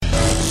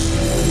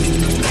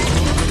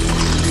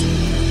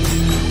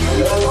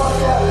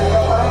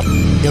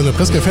on a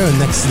presque fait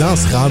un accident en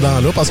se rendant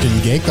là parce qu'une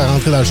gang est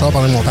rentrée dans le char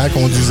pendant que mon père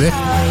conduisait.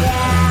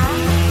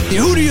 Et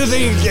who do you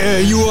think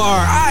you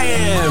are? I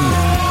am!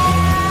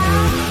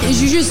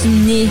 J'ai juste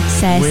né,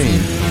 ça. Oui.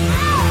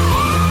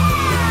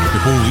 Je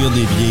peux pas ouvrir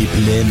des vieilles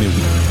plaies, mais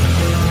oui.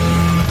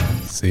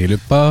 C'est le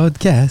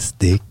podcast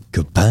des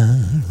copains.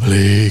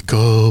 Les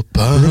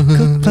copains.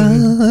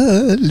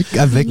 Les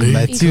copains. Avec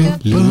Mathieu,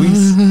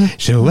 Louis,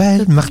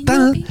 Joël,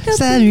 Martin,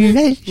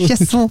 Samuel,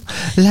 Chasson.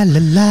 La la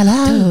la la.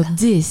 Top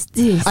 10,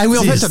 10. Ah oui,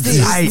 on fait top 10.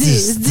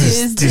 10,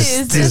 10, 10,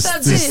 10,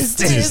 10,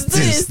 10,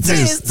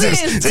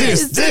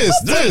 10, 10, 10.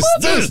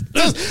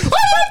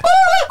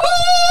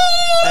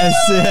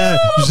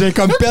 J'ai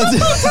comme perdu.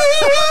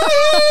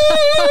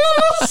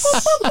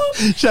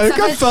 J'avais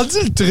comme perdu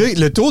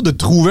le tour de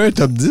trouver un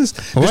top 10.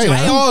 Ouais, Ouais,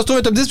 on se trouve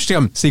un top 10, puis j'étais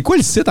comme, c'est quoi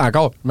le site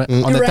encore?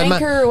 On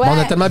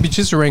a tellement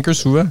bitché sur Ranker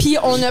souvent. Puis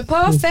on n'a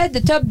pas fait de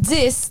top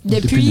 10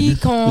 depuis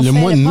qu'on Le fait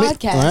mois de le mai,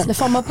 podcast. ouais. Le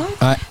format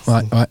podcast.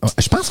 Ouais.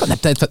 Je pense qu'on a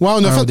peut-être fait. Ouais,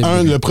 on a fait au début.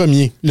 le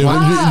premier. Lui qui n'a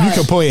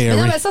pas Mais non,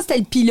 airé. mais ça, c'était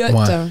le pilote.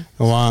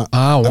 Ouais. Ouais.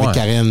 Ah, ouais. Avec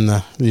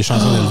Karen, les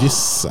chansons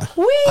d'Elvis.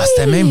 Oui! Ah,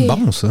 c'était même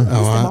bon, ça.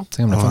 Ah, ouais. bon.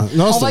 Tiens, on l'a fait. Ouais.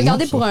 Non, On c'était va bon,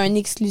 garder ça. pour un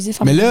exclusif.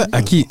 Mais là,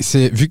 OK,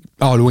 c'est vu que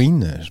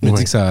Halloween, je me Ouais.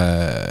 dis que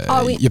ça.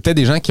 Ah oui. Il y a peut-être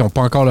des gens qui n'ont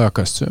pas encore leur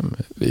costume.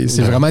 Et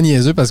c'est vraiment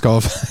niaiseux parce qu'on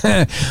va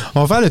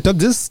on va faire le top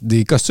 10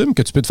 des costumes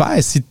que tu peux te faire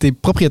si tu es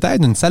propriétaire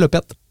d'une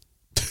salopette.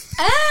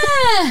 Ah!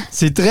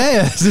 C'est très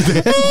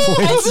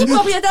Êtes-vous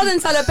propriétaire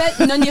d'une salopette,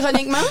 non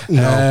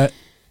ironiquement?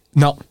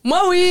 Non. Moi,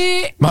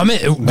 oui. Bon,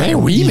 mais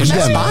oui, mais je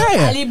l'espère.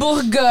 Elle est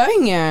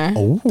Bourgogne.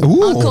 Oh.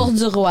 En Cour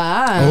du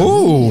Roi.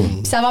 Oh!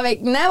 Puis ça va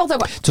avec n'importe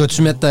quoi. Tu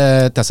vas-tu mettre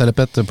ta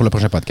salopette pour le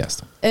prochain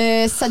podcast?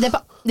 Ça dépend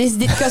des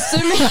idées de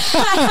costume.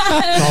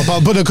 On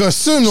parle pas de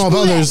costume, on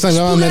parle de juste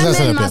simplement mettre la ma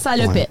salopette.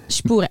 salopette.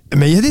 Je pourrais.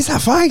 Mais il y a des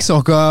affaires qui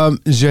sont comme,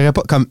 je dirais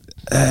pas, comme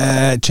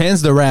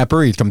Chance the Rapper,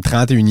 il est comme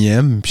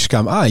 31e, puis je suis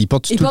comme, il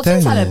porte tout le temps. Il porte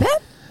une salopette?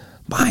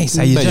 Ben,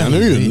 ça y est. Ben, il y en a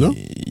une, là.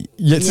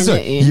 C'est ça.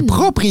 Il est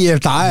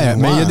propriétaire,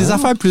 mais il y a des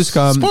affaires plus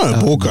comme. C'est pas un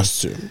beau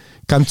costume.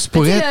 Comme tu Tu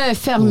pourrais. sais, le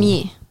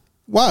fermier.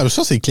 Ouais,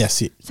 ça, c'est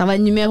classique. Ça va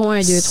être numéro 1,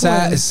 2,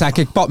 3. Ça a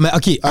quelque part. Mais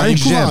OK, Un un que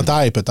j'aime.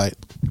 épouvantail, peut-être.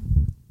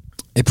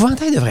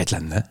 Épouvantail devrait être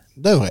là-dedans.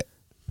 Devrait.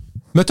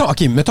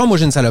 Mettons, moi,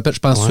 j'ai une salopette, je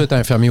pense tout de suite à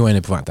un fermier ou à un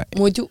épouvantail.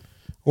 Moi, tout.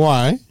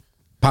 Ouais. J'ai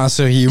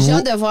Penseriez-vous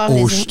hâte de voir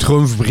au les-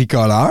 schtroumpf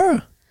bricoleur,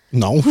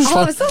 Non.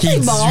 Ah, ça, qui est c'est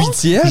bon.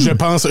 18e? Je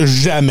pense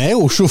jamais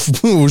au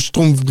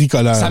Schtroumpf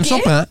bricoleur. Ça me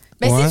surprend.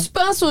 Ben, Ouais. si tu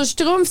penses au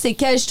Schtroumpf, c'est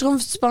quel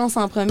Schtroumpf tu penses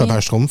en premier? Papa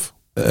Schtroumpf.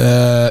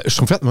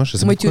 Schtroumpfette, moi, je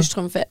sais Moi, pas pourquoi. tout,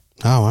 Schtroumpfette.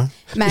 Ah ouais.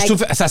 Mais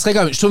Ça serait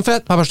comme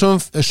Schtroumpfette, Papa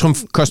Schtroumpf,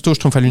 Schtroumpf costaud,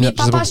 Schtroumpf à lunettes.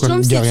 Je sais pas Papa pourquoi.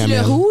 Schtroumpf, c'est-tu le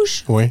Garamel.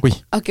 rouge? Oui. Oui.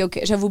 OK.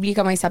 J'avais oublié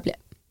comment il s'appelait.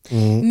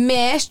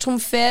 Mais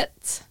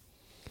Schtroumpfette.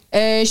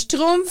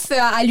 Schtroumpf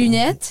à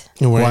lunettes.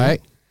 Ouais.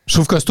 Je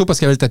trouve costaud parce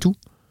qu'il y avait le tatou.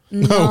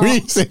 Non. Ah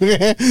oui, c'est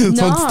vrai.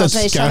 Non, Son petit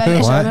je tatou de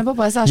cœur. savais même pas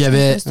passer à Il y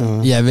avait, Schtroumpf.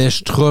 il y avait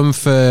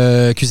Schtroumpf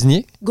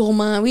cuisinier.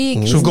 Gourmand, oui.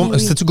 Schtroumpf oui.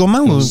 C'était-tu gourmand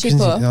ou Je sais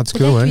cuisinier? pas. En tout cas,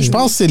 Peut-être ouais. oui. Je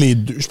pense que c'est les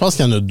deux. Je pense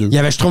qu'il y en a deux. Il y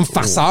avait Schtroumpf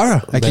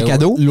farceur avec les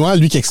cadeaux. Loin,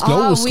 lui qui explose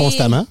Ah oui.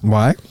 constamment.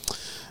 Ouais.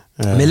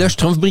 Mais là,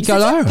 Schtroumpf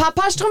bricoleur.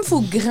 Papa Schtroumpf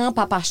ou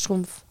grand-papa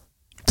Schtroumpf?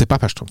 C'est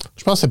Papa Schtroumpf.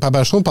 Je pense que c'est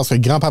Papa Schtroumpf parce que le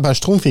grand Papa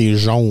Schtroumpf est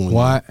jaune.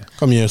 Ouais.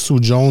 Comme il a un sou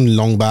jaune, une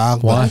longue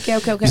barbe. Ouais.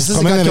 OK. Il se c'est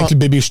promène quand avec ils ont- le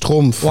bébé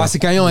Schtroumpf. Ouais, c'est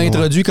quand ils ont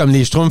introduit comme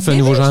les Schtroumpfs Bébé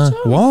nouveau genre.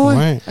 Schtroumpf? Ouais.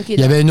 Ouais. OK, Il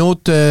y avait une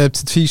autre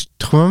petite fille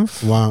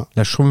Schtroumpf. Ouais,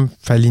 La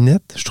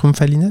Schtroumpfalinette.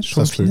 Schtroumpfalinette.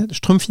 Schtroumpfinette.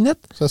 Schtroumpfinette.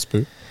 ça se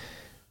peut.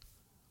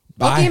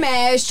 OK,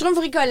 mais Schtroumpf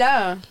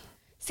bricoleur,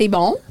 c'est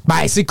bon.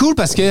 Ben, c'est cool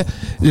parce que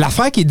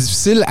l'affaire qui est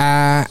difficile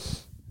à.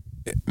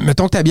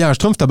 Mettons que t'habilles en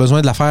Schtroumpf, t'as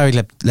besoin de la faire avec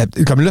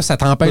comme là, ça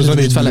t'empêche Besoin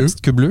de d'être faire la bleu.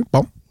 petite queue bleue.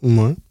 Bon.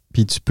 Ouais.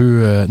 Puis tu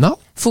peux. Non?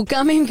 Faut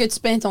quand même que tu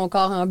peins ton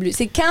corps en bleu.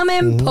 C'est quand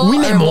même pas Oui,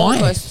 mais un bon moins.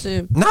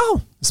 costume. Non!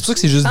 C'est pour ça que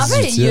c'est juste En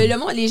fait,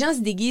 18e. les gens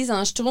se déguisent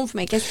en Schtroumpf,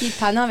 mais qu'est-ce qui est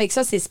tannant avec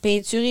ça? C'est se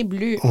peinturer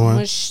bleu. Ouais.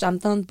 Moi, ça me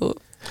tente pas.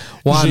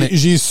 Ouais, J'ai- mais.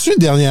 J'ai su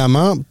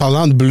dernièrement,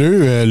 parlant de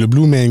bleu, le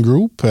Blue Man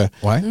Group,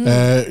 Ouais.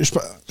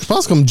 je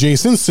pense comme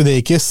Jason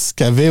Sudeikis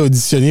qui avait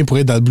auditionné pour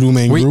être dans le Blue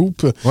Man Oui.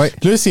 Group. Oui.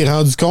 Là, il s'est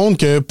rendu compte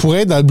que pour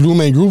être dans le Blue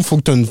Man Group, il faut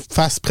que tu aies une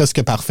face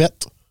presque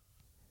parfaite.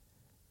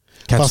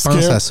 Quand parce tu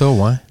penses que- à ça,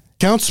 ouais.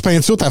 Quand tu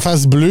peintures ta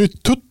face bleue,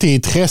 tous tes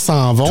traits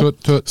s'en vont.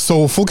 Tout.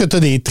 Sauf faut que tu aies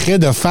des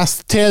traits de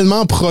face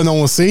tellement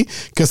prononcés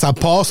que ça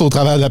passe au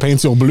travers de la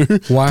peinture bleue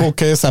Ouais. pour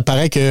que ça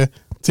paraît que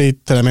tu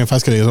as la même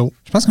face que les autres.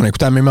 Je pense qu'on a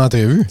écouté la même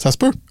entrevue. Ça se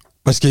peut.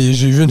 Parce que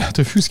j'ai vu une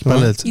entrevue qui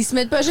parlait de ça. Ils se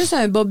mettent pas juste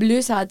un bas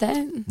bleu sur la tête.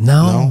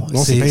 Non,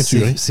 Non, c'est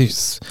peinturé.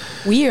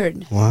 Weird.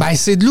 Ouais. Ben,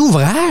 c'est de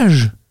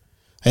l'ouvrage.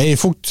 Il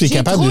faut que tu es J'ai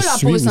capable trop de la peau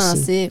suivre. aussi.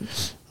 sensible.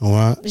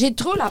 Ouais. J'ai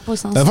trop la peau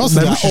sensible. Dans le fond, c'est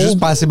Ben, de moi, la je suis juste old-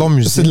 pas assez bon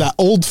musicien. c'est de la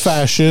old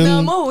fashion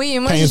Non, moi, oui.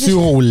 Moi, j'ai peinture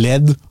juste- au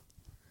LED.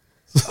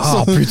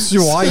 Ah, peux-tu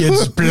voir, il y a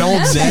du plomb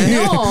Ah, dedans. ben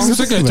non. C'est pour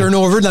ça que le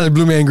turnover dans le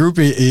Blue Man Group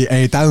est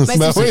intense. Ben,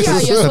 Ben c'est oui, sûr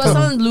qu'il y a c'est ça.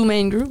 60 Blue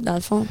Man Group, dans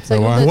le fond. C'est un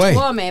Ouais. groupe de Ouais.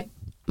 3, mais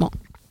bon.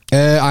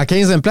 En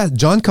 15e place,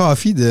 John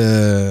Coffey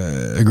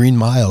de Green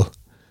Mile.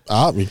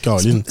 Ah, mais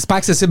Colin. C'est pas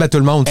accessible à tout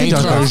le monde. tu sais,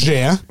 Être John un Coffey.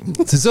 géant.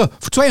 C'est ça. Faut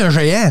que tu sois un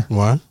géant.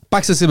 Ouais. pas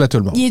accessible à tout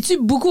le monde. Y es-tu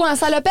beaucoup en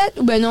salopette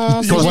ou ben non?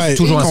 Ouais,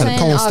 toujours en salopette.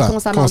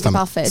 Constamment. C'est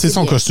parfait. C'est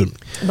son costume.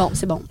 Bon,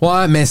 c'est bon.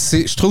 Ouais, mais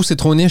je trouve que c'est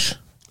trop niche.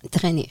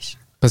 Très niche.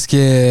 Parce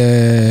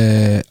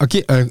que...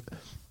 OK,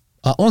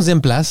 en 11e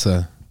place,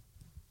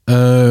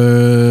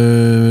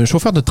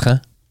 chauffeur de train.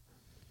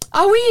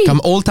 Ah oui!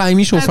 Comme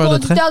old-timey chauffeur de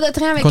train. Un conducteur de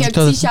train avec un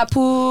petit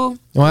chapeau.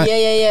 Ouais.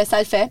 Yeah, ça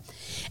le fait.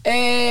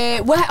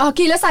 Ouais, OK,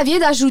 là, ça vient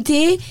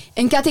d'ajouter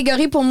une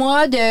catégorie pour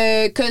moi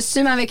de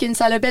costume avec une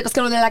salopette parce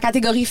qu'on a la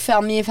catégorie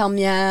fermière.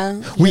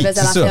 Oui, Je vais c'est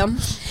à la ça. ferme.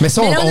 Mais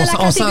ça, Mais là,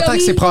 on s'entend que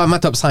c'est probablement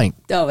top 5.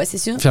 Ah ouais, c'est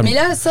sûr. Fermier.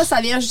 Mais là, ça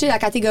vient ajouter la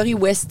catégorie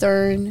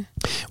western.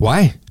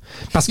 Ouais.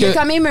 Parce Il y que...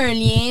 a quand même un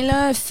lien,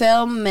 là.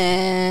 Ferme,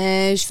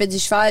 je fais du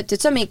cheval, tout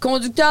ça. Mais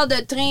conducteur de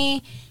train,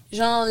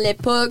 genre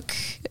l'époque,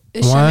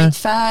 chemin de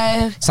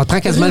fer. Ça te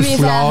prend quasiment le ruée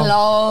foulard. vers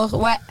l'or.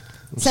 Ouais.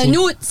 C'est un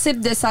autre type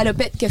de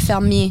salopette que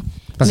fermier.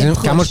 Parce que Mais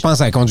quand moi, je proche.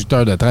 pense à un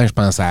conducteur de train, je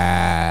pense à...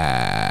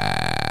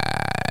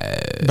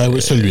 Ben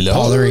oui, celui-là.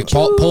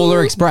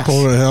 Polar Express.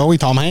 Ah oui,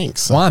 Tom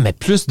Hanks. Ouais, mais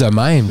plus de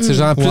même. Tu sais,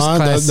 genre plus Ouais,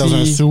 fancy. dans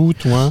un suit,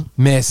 ouais.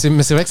 Mais c'est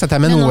vrai que ça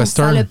t'amène au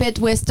western. Salopette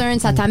western,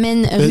 ça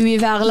t'amène ruée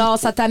vers l'or,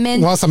 ça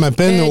t'amène. Ouais, ça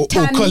m'appelle au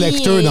Tammy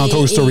collecteur dans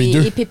Toy Story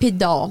 2. Et Pépite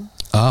d'or.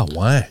 Ah,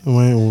 ouais.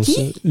 Ouais,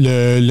 aussi.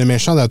 Le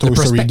méchant dans Toy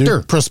Story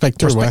 2.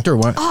 Prospector, ouais.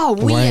 Ah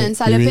oui, Ouais, une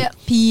salopette.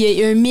 Puis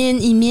il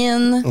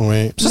mine.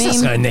 Ouais. Ça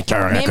serait un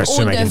écœur à même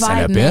costume haut avec de une vibe,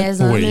 salopette.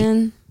 mais, Oui.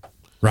 man.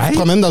 Tu Right? te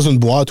promènes dans une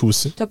boîte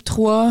aussi. Top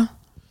 3.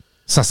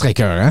 Ça serait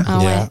écœur, hein? Ah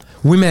ouais. Yeah.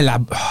 Oui, mais la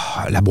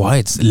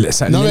boîte,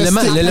 Non, mais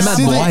l'élément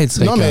c'est- de boîte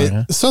serait Non, mais écœur,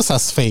 hein? ça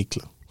se fake,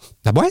 là.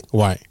 La boîte?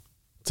 Ouais.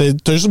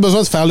 T'as juste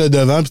besoin de faire le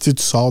devant, puis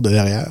tu sors de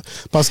derrière.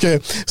 Parce que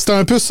c'était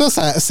un peu ça,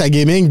 sa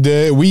gaming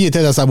de... Oui, il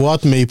était dans sa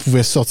boîte, mais il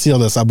pouvait sortir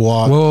de sa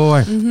boîte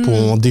Ouais.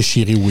 pour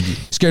déchirer Woody.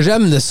 Ce que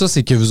j'aime de ça,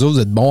 c'est que vous autres, vous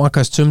êtes bons en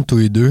costume, tous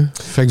les deux.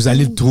 Fait que vous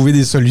allez trouver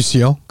des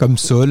solutions comme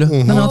ça, là.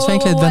 Non, tu fais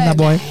avec le devant de la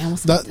boîte.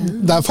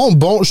 Dans le fond,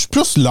 bon, je suis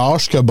plus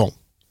lâche que bon.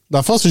 Dans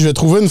le fond, si je vais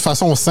trouver une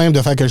façon simple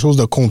de faire quelque chose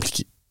de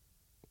compliqué.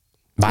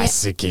 Ben,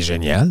 c'est qui est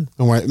génial.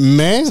 Ouais.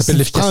 Mais Ça si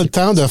s'appelle tu prends le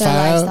temps de C'est un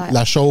faire lifestyle.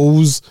 la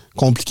chose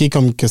compliquée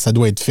comme que ça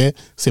doit être fait,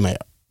 c'est meilleur.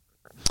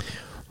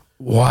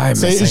 Ouais, mais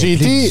ça J'ai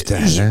implique été...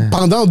 du talent.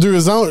 Pendant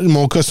 2 ans,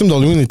 mon costume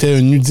d'Halloween était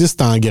un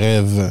nudiste en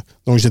grève.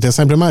 Donc, j'étais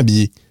simplement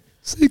habillé.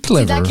 C'est C'est de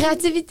la clever.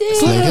 créativité.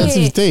 C'est de la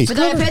créativité.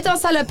 Faudrait peut-être en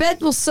salopette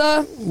pour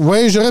ça.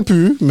 Ouais, j'aurais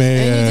pu,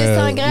 mais... Un nudiste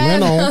en mais grève,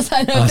 non. en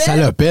salopette. En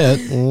salopette.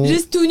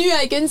 Juste tout nu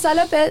avec une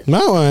salopette.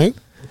 Ben ouais.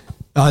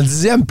 En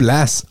 10e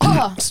place.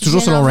 Ah, c'est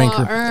toujours je viens selon d'en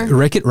Ranker. voir un.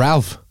 Wreck-It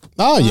Ralph.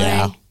 Ah,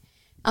 yeah. Ouais.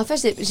 En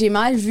fait, j'ai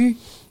mal vu.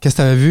 Qu'est-ce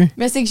que t'avais vu?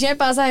 Mais c'est que je viens de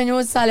penser à une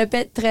autre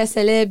salopette très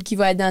célèbre qui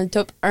va être dans le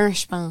top 1,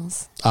 je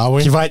pense. Ah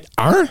oui. Qui va être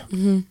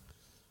 1?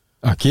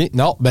 OK.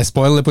 Non, ben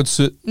spoil-le pas tout de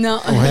suite. Non.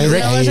 Ouais, Je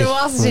vais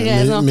voir si j'ai mais-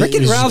 raison. mais-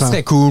 Wreck-It j'y Ralph pense.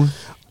 serait cool.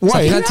 Ça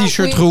Ouais. prend un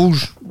t-shirt Oui.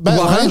 rouge. Ben, ou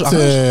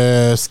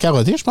orange. c'est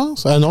carotté, je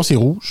pense. Ah non, c'est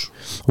rouge.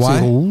 Ouais. C'est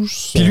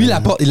rouge. Puis lui,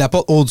 il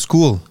apporte old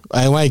school.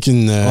 Ouais, avec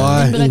une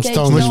bretelle petite qui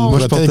tombe. Moi,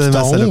 je portais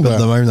ma salopette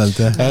de même dans le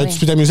temps. Ouais. Tu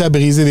peux t'amuser à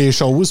briser des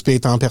choses puis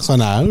être en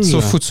personnage.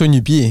 Sauf foutre ça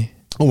nu-pied.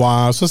 Ouais,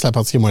 ça, c'est la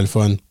partie qui est moins le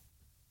fun.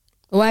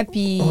 Ouais,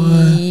 puis.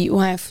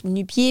 Ouais,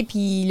 nu-pied,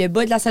 puis le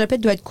bas de la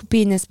salopette doit être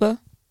coupé, n'est-ce pas?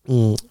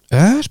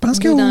 Je pense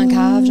que Dans la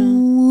cave, genre.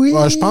 oui.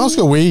 Ouais, je pense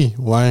que oui,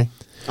 ouais.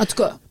 En tout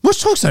cas, Moi, je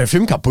trouve que c'est un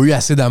film qui n'a pas eu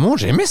assez d'amour.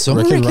 J'ai aimé ça.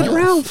 Wreck-It Wreck-It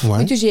Ralph. Ouais.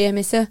 oui, tout, j'ai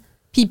aimé ça.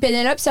 Puis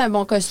Penelope, c'est un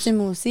bon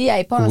costume aussi. Elle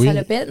n'est pas en Oui.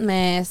 salopette,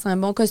 mais c'est un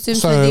bon costume.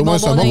 C'est C'est un, des ouais, bonbons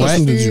c'est un dans bon les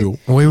costume de cheveux. duo.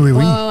 Oui.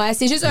 Ouais,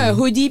 c'est juste un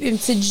hoodie puis une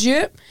petite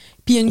jupe.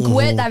 Puis une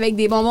couette avec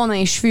des bonbons dans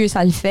les cheveux,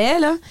 ça le fait,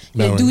 là.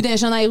 Ben le doux oui. d'un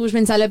chandail rouge puis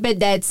une salopette,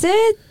 that's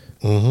it.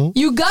 Mhm.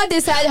 You got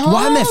this at home.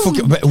 Ouais,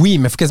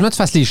 mais faut quasiment que tu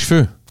fasses les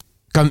cheveux.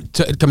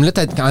 Comme là,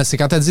 c'est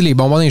quand t'as dit les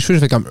bonbons dans les cheveux, j'ai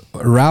fait comme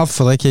Ralph,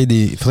 faudrait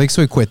qu'il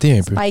soit équouetté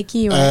un peu.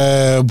 Spiky,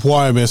 ouais.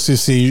 Ouais, mais c'est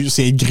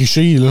être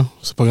griché, là.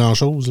 C'est pas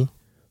grand-chose, là.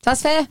 Ça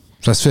se fait.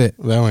 Ça se fait.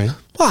 Ben ouais.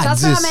 Ça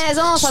se fait à 10. la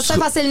maison, ça se fait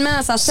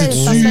facilement. Ça se fait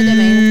C'est de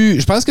même.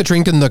 Je pense que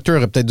Train Conductor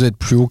aurait peut-être dû être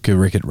plus haut que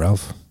Wreck-It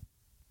Ralph.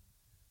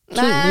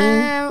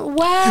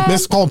 Ouais. Mais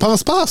est-ce qu'on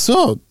pense pas à ça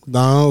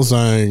dans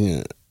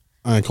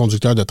un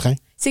conducteur de train?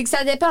 C'est que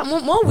ça dépend.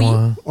 Moi oui.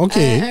 Ouais. OK.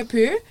 Un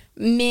peu.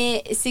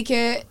 Mais c'est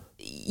que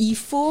il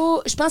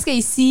faut. Je pense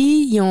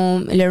qu'ici,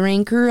 le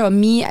Ranker a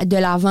mis de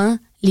l'avant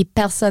les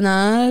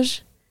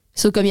personnages.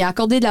 Sauf comme il a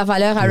accordé de la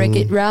valeur à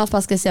Wreck-It Ralph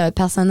parce que c'est un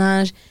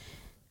personnage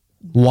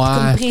comme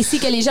Ouais. précis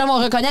que les gens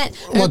vont reconnaître.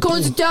 Ouais. Un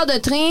conducteur de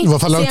train, Il va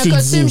falloir que c'est tu un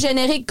le costume dis.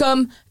 générique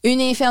comme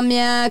une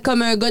infirmière,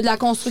 comme un gars de la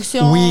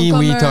construction. Oui,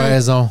 comme t'as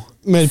raison.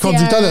 Mais le C'est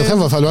conducteur de un- train,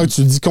 va falloir que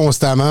tu le dis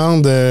constamment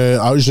de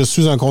je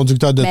suis un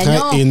conducteur de Ben train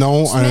non. et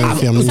non Tu un mets-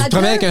 infirmier. ça Tu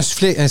travailles avec un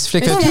sifflet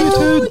Puis que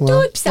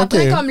ça Ouais. prend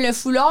Ok. comme le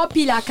foulard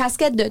puis la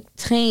casquette de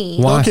train.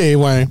 Ouais.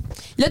 OK, ouais.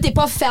 Là, t'es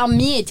pas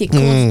fermier, t'es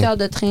conducteur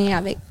de train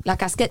avec la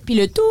casquette puis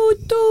le tout.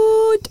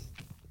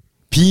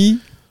 Puis,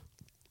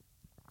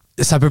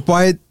 ça peut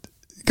pas être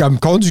comme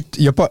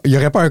conducteur. Il y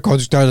aurait pas un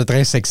conducteur de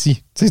train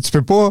sexy. Tu sais, tu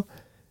peux pas.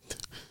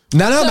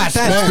 Non, mais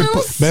attends, tu peux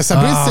pas. Ben, ça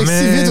peut être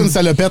sexy vite une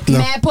salopette, là.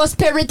 Mais pas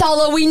Spirit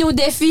Halloween au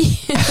défi.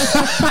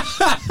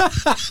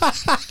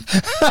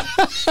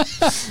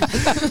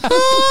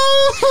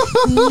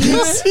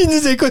 S'ils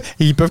nous écoutent,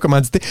 ils peuvent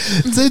commanditer.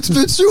 Tu sais, tu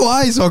peux-tu?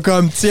 Ouais, ils sont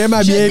comme,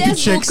 tiens-moi bien, puis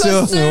check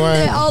ça.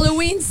 Ouais.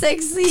 Halloween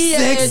sexy.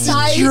 Sexy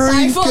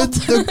train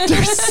conductor.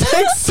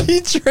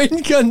 Sexy train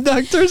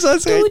conductor, ça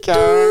serait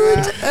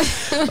cœur.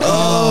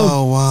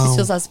 Oh, wow. C'est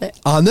sûr, ça se fait.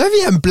 En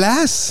 9e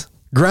place,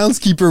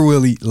 Groundskeeper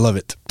Willie. Love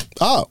it.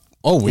 Ah!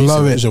 Oh oui,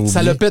 Love it. j'ai oublié.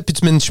 Salopette, puis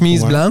tu mets une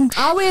chemise blanche.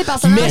 Ah oui,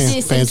 personnage,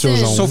 c'est peinture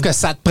jaune. Sauf que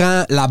ça te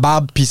prend la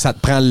barbe, puis ça te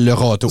prend le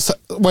râteau. Ça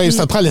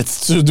te prend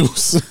l'attitude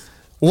douce.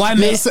 Ouais,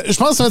 mais je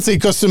pense que c'est un de ces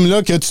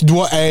costumes-là que tu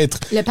dois être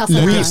le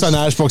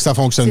personnage pour que ça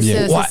fonctionne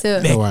bien. C'est ça.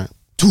 mais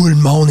tout le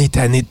monde est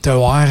tanné de te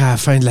voir à la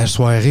fin de la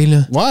soirée, là.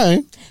 Ouais.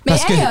 Mais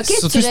parce que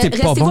surtout si t'es pas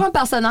restez-vous bon. un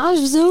personnage,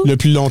 vous autres? Le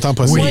plus longtemps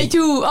possible. Oui,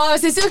 tout. Ah,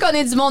 c'est sûr qu'on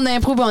est du monde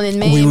d'impro et on est de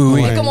même.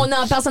 Oui. Comme on est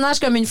un personnage,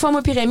 comme une fois,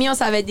 moi puis Rémi, on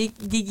s'avait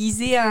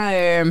déguisé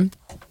en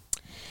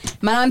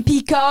Madame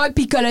Peacock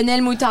puis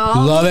Colonel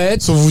Moutard. Love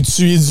it. Ça, vous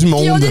tuez du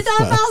monde. Puis on était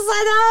un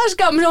personnage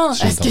comme genre,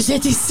 est-ce que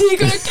c'est ici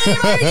que le crime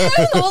avec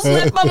lui? On se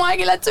met pas moi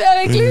qui l'a tué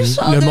avec lui,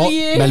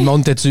 chandelier. Le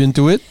monde, t'es-tu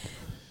into it?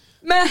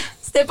 Mais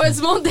c'était pas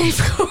du monde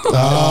d'impro.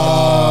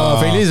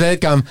 Fait que là, ils allaient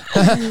être comme,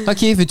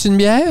 OK, veux-tu une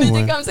bière?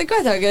 J'étais comme, c'est quoi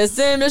ton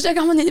costume? Là, j'étais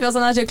comme, on est des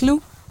personnages de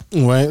clous.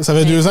 Ouais, ça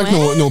fait 2 ans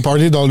que nos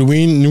parties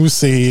d'Halloween, nous,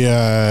 c'était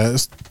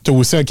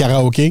aussi un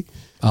karaoké.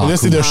 Ah, là,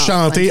 c'est de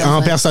chanter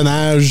en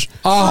personnage.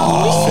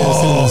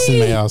 C'est le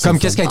meilleur. Comme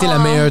qu'est-ce qui a été la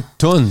meilleure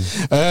tune?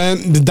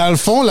 Dans le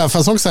fond, la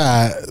façon que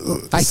ça...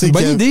 c'est une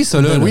bonne idée, ça,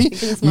 là. Oui,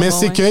 mais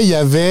c'est qu'il y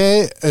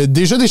avait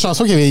déjà des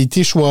chansons qui avaient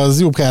été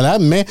choisies au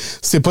préalable, mais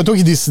c'est pas toi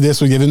qui décidais.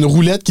 Il y avait une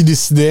roulette qui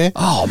décidait.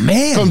 Oh,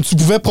 man! Comme tu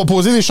pouvais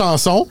proposer des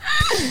chansons.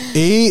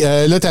 Et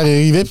là,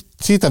 t'arrivais, tu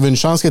sais, t'avais une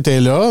chance que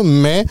t'es là,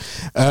 mais...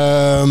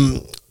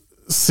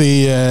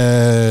 c'est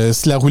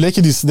la roulette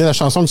qui décidait la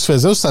chanson que tu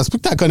faisais. Ça se peut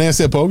que tu la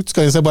connaissais pas, que tu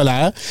connaissais pas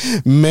l'air,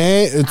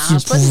 mais tu Ouais,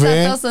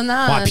 pouvais...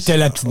 puis t'as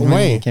la petite...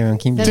 Ouais.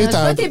 T'es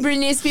pas tes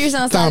Britney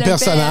Spears en T'es en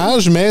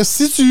personnage, mais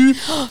si tu...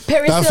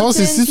 dans le fond,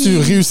 c'est si tu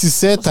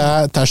réussissais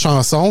ta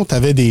chanson,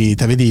 t'avais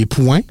des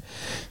points.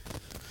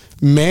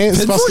 Mais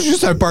c'est pas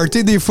juste un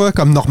party des fois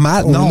comme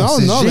normal. Non,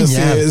 c'est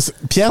génial.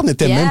 Pierre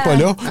n'était même pas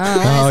là.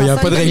 Il n'y a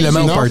pas de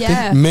règlement au party.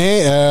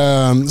 Mais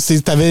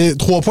t'avais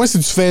 3 points si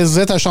tu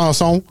faisais ta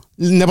chanson,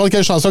 n'importe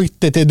quelle chanson qui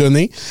t'était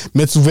donnée,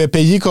 mais tu pouvais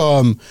payer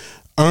comme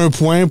 1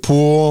 point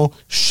pour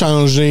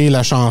changer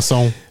la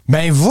chanson.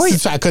 Ben oui. Si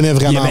tu la connais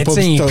vraiment pas.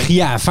 Il y avait un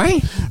prix à la fin?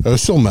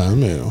 Sûrement,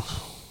 mais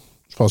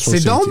je pense pas.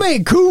 C'est donc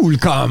bien cool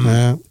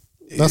comme...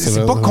 Non,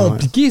 c'est pas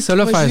compliqué, ça,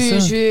 là, moi, faire ça.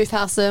 Je veux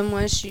faire ça.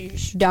 Moi, je suis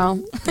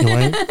down.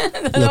 Ouais.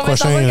 Le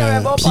prochain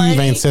Pi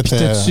 27 on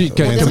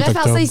devrait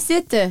faire ça ici.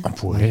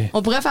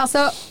 On pourrait faire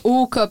ça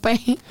aux copains.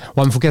 Ouais,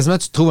 mais il faut quasiment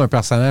que tu trouves un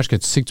personnage que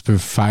tu sais que tu peux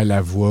faire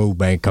la voix ou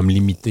bien comme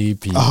l'imiter.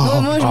 Puis...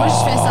 Moi,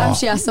 je fais Sam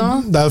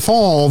Chiasson. Dans le fond,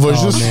 on va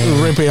juste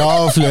ripper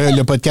off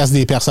le podcast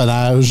des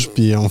personnages,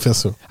 puis on fait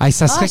ça. Hey,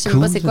 ça serait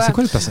cool. C'est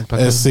quoi le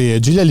personnage?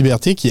 C'est Julie La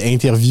Liberté qui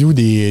interview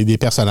des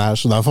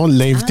personnages. Dans le fond,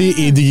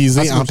 l'invité est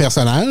déguisé en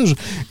personnage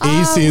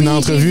et c'est une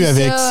entrevue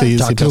avec ces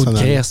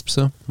personnages. Cresp,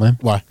 ça.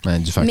 Ouais.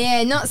 Du fait.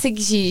 Mais non, c'est que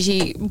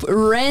j'ai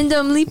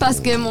randomly, parce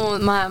que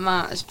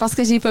je pense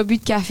que j'ai pas bu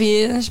de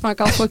café, je suis pas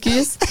encore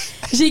focus.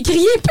 J'ai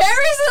crié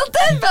Paris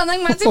Hilton pendant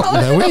que Mathieu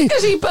parlait parce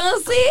que j'ai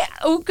pensé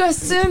au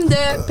costume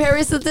de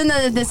Paris Hilton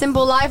de Simple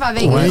Life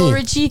avec Little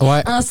Richie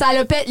en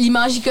salopette,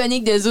 l'image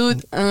iconique des autres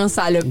en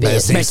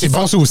salopette. C'est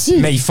bon ça aussi.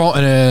 Mais ils font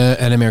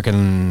un American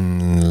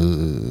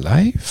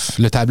Life,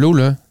 le tableau,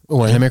 là.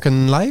 Ouais. Un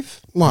American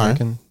Life? Ouais.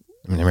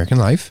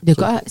 American Life. De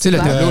quoi? Tu sais, le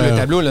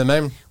tableau, le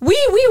même. Oui,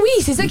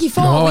 c'est ça qu'ils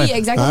font, oui,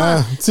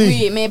 exactement.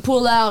 Oui, mais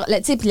pour leur... Tu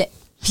sais,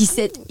 puis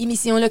cette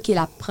émission-là, qui est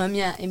la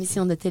première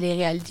émission de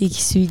télé-réalité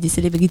qui suit des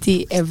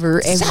célébrités ever.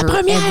 C'est la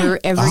première?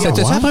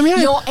 C'était la première?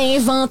 Ils ont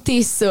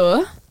inventé ça.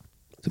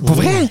 Pour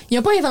vrai? Ils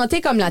n'ont pas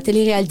inventé comme la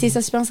télé-réalité, ça,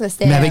 je pense que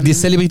c'était... Mais avec des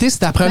célébrités,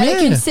 c'était la première?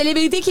 Avec une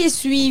célébrité qui est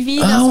suivie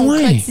dans son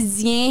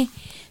quotidien,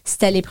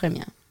 c'était les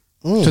premières.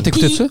 Toi,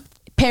 t'écoutais ça?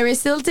 Paris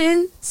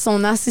Hilton,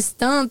 son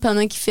assistante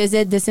pendant qu'il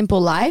faisait The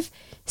Simple Life,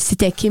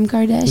 c'était Kim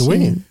Kardashian.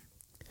 Oui.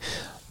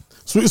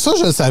 Ça,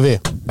 je le savais.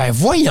 Ben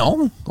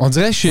voyons. On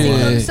dirait que c'est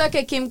comme ça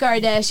que Kim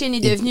Kardashian est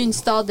devenue une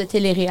star de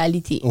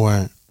télé-réalité.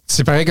 Ouais.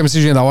 C'est pareil comme si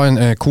je viens d'avoir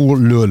un cours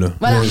là.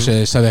 Voilà.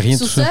 Je savais rien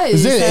de tout ça.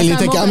 Elle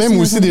était quand même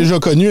aussi déjà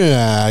connue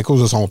à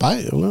cause de son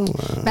père. Là.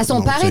 Ben,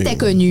 son père était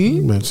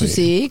connu, tu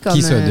sais. Comme,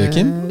 qui ça, de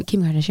Kim?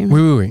 Kim Kardashian.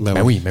 Oui.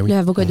 Ben oui.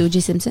 L'avocat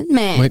d'O.J. Simpson.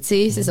 Mais, tu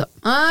sais, c'est ça.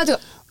 En tout cas.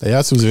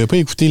 D'ailleurs, si vous n'avez pas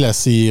écouté la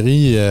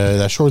série,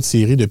 la short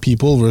série de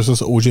People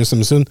vs. O.J.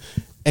 Simpson,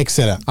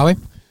 excellent. Ah oui?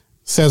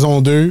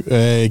 Saison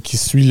 2, qui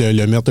suit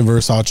le meurtre de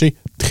Versace,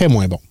 très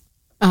moins bon.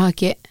 Ah,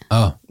 OK.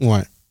 Ah.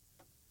 Ouais.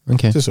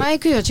 OK. C'est ça. Ouais,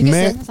 écoute,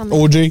 mais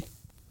O.J.,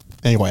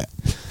 incroyable.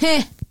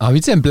 En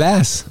 8e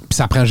place, puis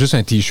ça prend juste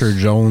un T-shirt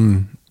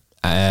jaune.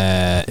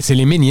 C'est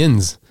les Minions.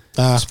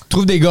 Tu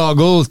trouves des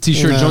goggles,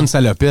 T-shirt jaune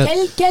salopette.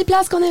 Quelle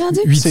place qu'on est rendu?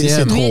 8e.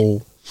 C'est trop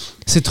haut.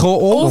 C'est trop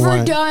haut?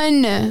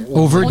 Overdone.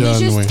 Overdone, on est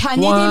juste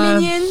tanné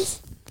des Minions.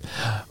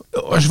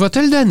 Je vais te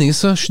le donner,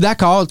 ça. Je suis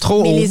d'accord.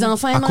 Trop Mais haut les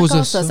enfants à aiment cause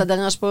encore de ça. Ça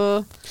dérange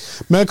pas.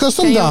 Mais un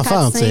costume Quand ils ont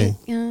d'enfant, 4, tu sais,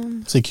 5 ans.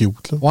 c'est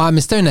cute, là. Ouais,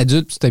 mais si t'es un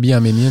adulte tu t'habilles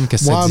en mémine,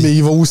 qu'est-ce que ça Ouais, dit? mais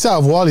il va aussi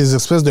avoir les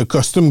espèces de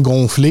costumes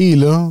gonflés,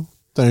 là.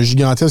 C'est un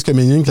gigantesque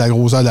minion avec la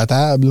grosseur de la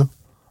table, là.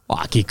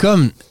 Ah, qui est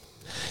comme...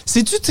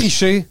 C'est-tu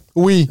triché?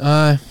 Oui.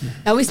 Ouais.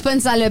 Ah oui, c'est pas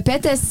une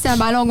salopette, c'est un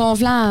ballon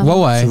gonflable.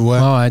 Tu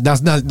vois. Ouais. Dans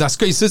ce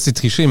cas-ci, c'est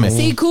triché, mais...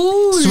 C'est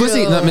cool. Tu vois,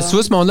 là. non, mais tu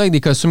vois ce monde-là avec des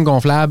costumes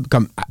gonflables,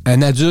 comme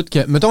un adulte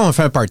que... Mettons, on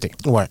fait un party.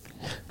 Ouais.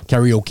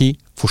 Karaoke,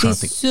 faut chanter.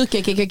 C'est sûr qu'il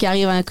y a quelqu'un qui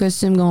arrive en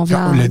costume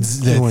gonflable.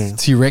 Le Ouais.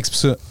 T-Rex pis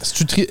ça.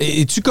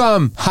 Es-tu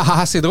comme...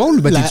 Haha, c'est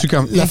drôle? Ben, t'es-tu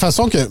comme... La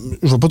façon que...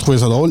 Je vais pas trouver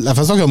ça drôle. La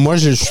façon que moi,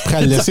 je suis prêt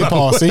à le laisser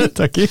passer,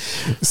 OK.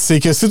 c'est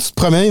que si tu te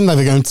promènes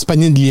avec un petit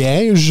panier de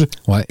liège,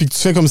 Ouais. puis que tu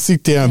fais comme si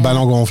t'es un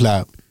ballon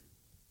gonflable,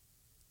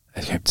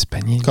 Avec un petit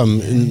panier.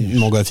 comme une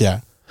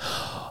montgolfière.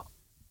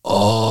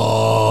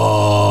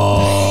 Oh!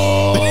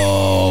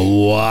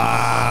 Wow!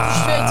 Je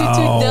fais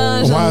tout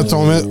dedans.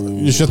 genre. Ouais,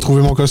 je vais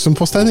trouver mon costume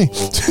pour cette année.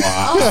 Oh,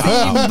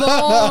 c'est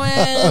bon,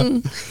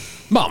 man.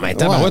 Bon, mais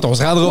tabarouette, on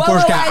se rendra pas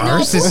jusqu'à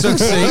non, 1, c'est ça que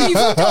c'est. Il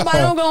faut que ton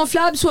ballon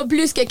gonflable soit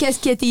plus que qu'est-ce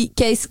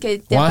que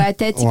ta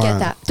tête et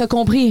que t'as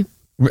compris.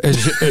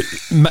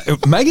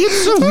 Malgré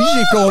tout ça, oui,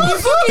 j'ai compris.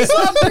 Il faut qu'il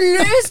soit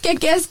plus que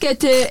qu'est-ce que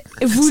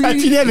t'as voulu. Ça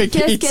finit avec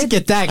Qu'est-ce les que- tic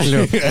et tac,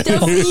 là.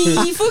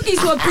 Il faut qu'il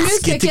soit plus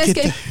que qu'est-ce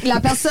que la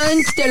personne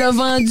qui te l'a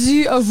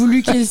vendu a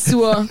voulu qu'il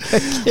soit.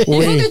 Il faut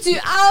Oui. que tu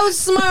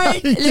outsmart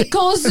le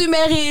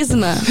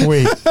consumérisme.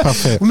 Oui,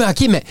 parfait. Mais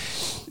OK, mais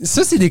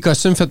ça, c'est des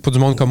costumes faits pour du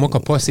monde comme moi qui n'a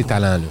pas ces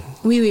talents-là.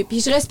 Oui,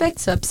 puis je respecte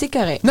ça, puis c'est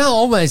correct.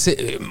 Non, ben,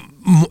 c'est.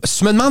 Si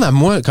tu me demandes à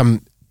moi, comme,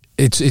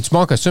 es-tu bon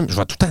en costume, je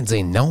vais tout le temps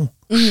dire non.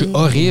 Je suis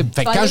horrible.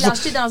 Fait Tu que vas quand aller je.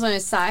 l'acheter dans un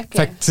sac.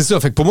 Fait que c'est ça.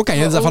 Fait que pour moi, quand il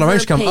y a des affaires de même, je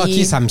suis comme, Overpaid.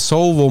 OK, ça me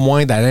sauve au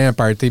moins d'aller à un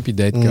party puis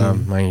d'être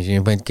comme, ouais, j'ai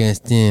pas de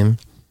costume.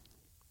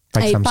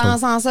 Fait que Hey, ça me sauve.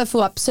 pensant à ça, il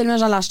faut absolument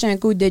j'en acheter un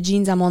code de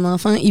jeans à mon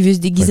enfant. Il veut se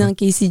déguiser en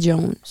Casey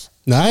Jones.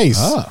 Nice.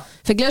 Ah!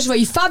 Fait que là, je vais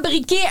y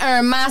fabriquer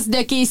un masque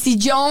de Casey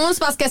Jones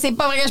parce que c'est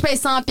pas vrai que je paye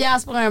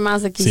 100$ pour un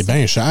masque de Casey. C'est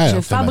bien cher. Je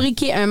vais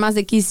fabriquer un masque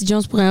de Casey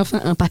Jones pour un enfant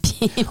en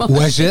papier. Ou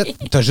achète,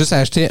 t'as juste à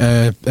acheter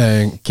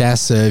un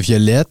casse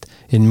violette,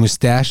 une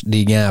moustache,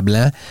 des gants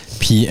blancs,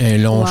 puis un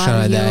long Wario,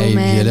 chandail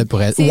man. violet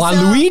pour être. C'est ça.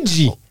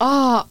 Waluigi!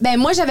 Ah, ben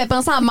moi, j'avais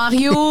pensé à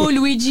Mario,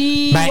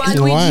 Luigi, Ben,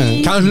 Waluigi.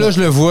 ouais. Quand là, je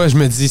le vois, je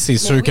me dis, c'est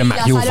sûr oui, que la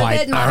Mario va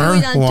salopette, être Mario un.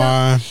 dans le top.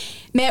 Ouais.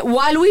 Mais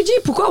Waluigi,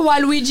 pourquoi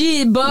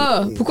Waluigi est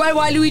bas? Pourquoi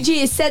Waluigi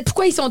est 7?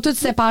 Pourquoi ils sont tous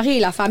séparés,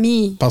 la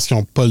famille? Parce qu'ils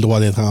n'ont pas le droit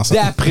d'être ensemble.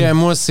 D'après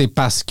moi, c'est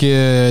parce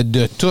que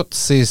de toutes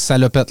ces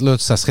salopettes-là,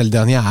 ça serait le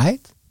dernier à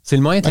être. C'est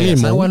le moins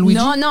intéressant, bon. Waluigi.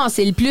 Non,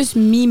 c'est le plus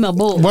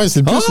memeable. Ouais, c'est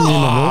le plus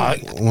Ah!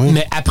 minimum.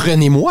 Mais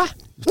apprenez-moi.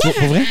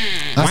 Pour vrai?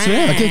 Ah, c'est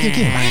vrai? OK.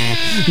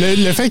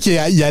 Le fait qu'il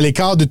est à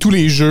l'écart de tous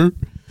les jeux,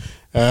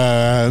 il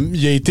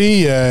a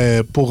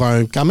été, pour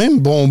un quand même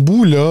bon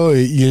bout, là,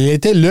 il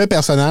était le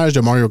personnage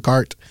de Mario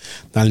Kart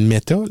dans le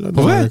méta, là, de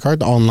Ouais. Mario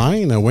Kart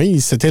Online. Oui,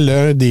 c'était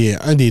un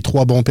des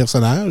 3 bons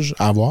personnages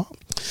à avoir.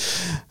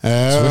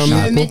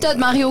 Le méthode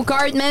Mario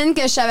Kart, man,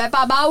 que je savais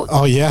pas about.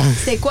 Oh yeah.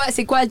 C'est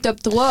quoi le top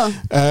 3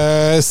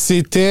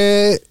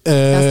 C'était... dans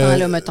ce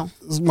temps-là, mettons?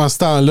 À ce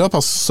temps-là,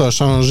 parce que ça a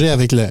changé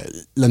avec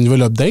la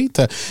nouvelle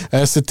update,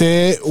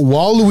 c'était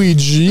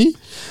Waluigi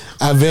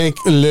avec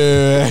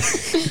le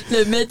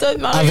Le méthode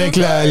Mario avec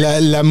Kart.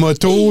 la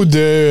moto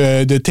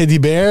de Teddy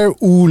Bear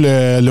ou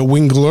le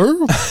Wingler.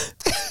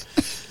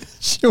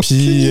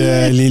 Puis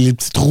les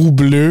petits trous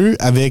bleus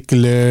avec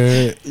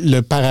le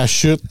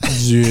parachute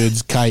du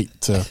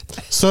kite.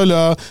 Ça,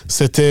 là,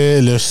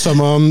 c'était le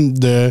summum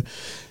de...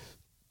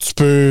 Tu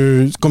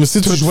peux... Comme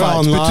si tu Tout jouais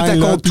faire, tu peux tout online, là, tout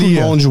le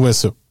accomplir. monde jouait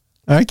ça.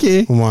 OK.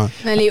 Ouais.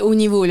 Dans les hauts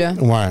niveaux, là.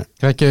 Ouais.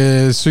 Fait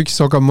que ceux qui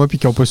sont comme moi puis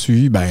qui n'ont pas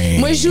suivi, ben.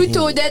 Moi, je joue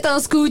Toadette en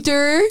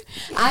scooter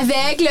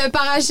avec le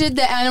parachute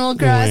de Animal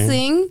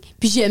Crossing,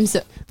 puis j'aime ça.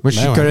 Moi, je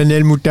suis Ben ouais.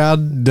 colonel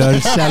Moutarde dans le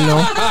salon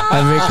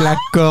avec la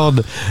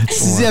corde.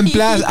 6e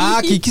place. Ah,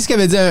 qui ce qui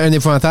avait dit un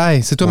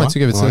épouvantail? C'est toi, Ouais. Mathieu,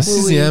 qui avait dit Ouais. ça.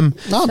 6e.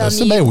 Non, ben Tommy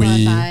ça, ben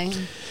oui. Épouvantail.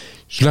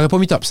 Je l'aurais pas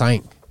mis top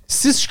 5.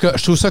 6,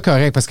 je trouve ça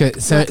correct parce que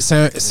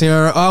c'est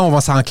un A, on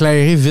va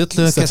s'enclairer vite.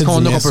 Là. Ça Qu'est-ce fait qu'on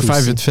du a qu'on mess peut faire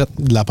aussi. vite fait?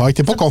 De la peur.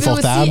 T'es pas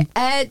confortable.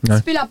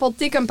 Tu peux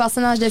l'apporter comme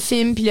personnage de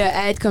film, puis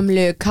être comme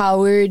le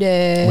coward,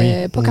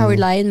 Oui. pas coward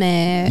lion,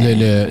 mais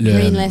Le-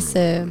 brainless.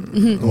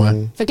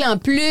 Ouais. Fait que là, en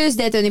plus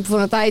d'être un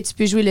épouvantail, tu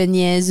peux jouer le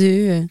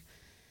niaiseux.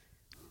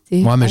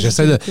 Ouais, mais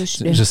j'essaie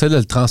de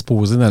le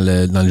transposer dans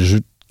le jeu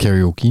de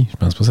karaoke. Je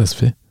pense pas que ça se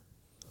fait.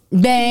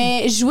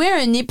 Ben, jouer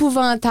un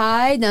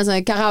épouvantail dans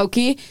un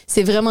karaoké,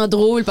 c'est vraiment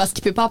drôle parce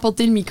qu'il peut pas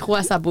apporter le micro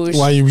à sa bouche.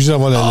 Ouais, il est obligé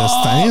d'avoir le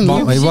stand.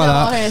 Bon, là. et voilà.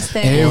 d'avoir un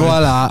stand. Et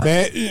voilà.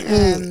 Ben,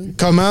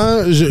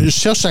 comment... Je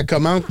cherche à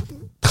comment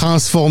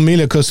transformer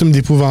le costume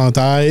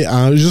d'épouvantail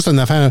en juste une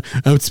affaire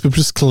un petit peu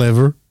plus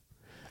clever.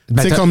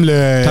 Ben, c'est comme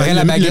t'aurais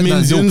la baguette dans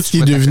le dos, Minions puis qui est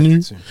tu pourrais devenu.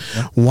 t'attaquer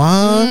dessus.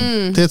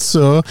 Ouais, peut-être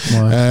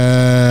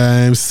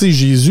ça. Si c'est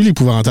Jésus,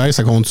 l'épouvantail,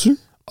 ça compte-tu?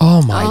 Oh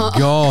my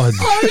God!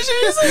 Oh,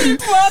 Jésus,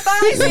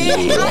 l'épouvantable, c'est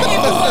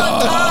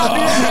épouvantable!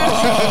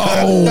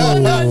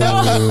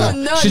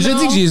 Non. J'ai déjà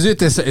dit que Jésus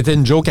était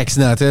une joke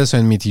accidentelle sur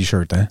un de mes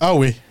t-shirts. Hein? Ah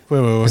oui. Oui.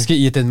 Parce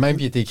qu'il était de même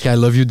puis il était écrit I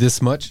love you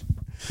this much.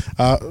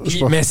 Ah, je sais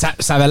pas. Mais ça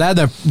avait l'air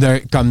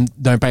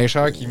d'un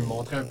pêcheur qui me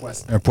montrait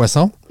un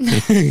poisson.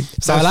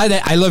 Ça avait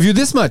l'air de I love you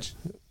this much.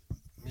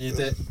 Mais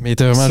il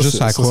était vraiment Ça, juste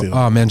sur la ça, croix. c'est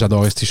Ah, man,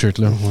 j'adorais ce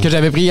t-shirt-là. Que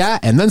j'avais pris à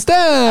Edmundston!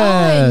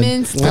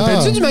 Edmundston. Te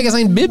rappelles-tu du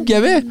magasin de Bible qu'il y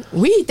avait?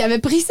 Oui, t'avais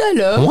pris ça,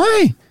 là.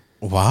 Ouais!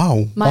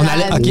 Wow. Malade.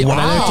 On allait.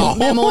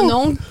 Mais mon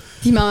oncle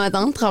puis ma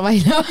tante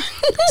travaillent là.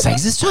 Ça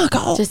existe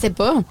encore? Je sais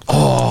pas.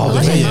 On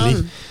devrait y aller.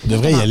 On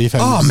devrait y aller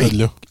faire Ah, une mais-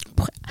 épisode là.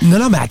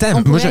 Non, mais attends. On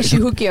Moi, pourrait chez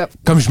Hook Up.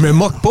 comme je me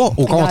moque pas,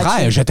 au contraire,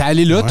 Gotcha. j'étais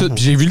allé là, puis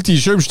j'ai vu le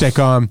t-shirt, puis j'étais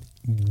comme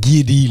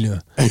giddy, là.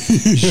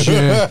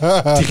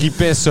 Je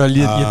tripais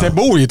solide. Il était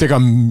beau, il était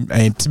comme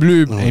un petit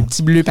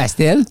bleu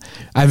pastel,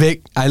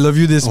 avec I love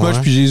you this much,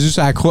 Ouais. puis Jésus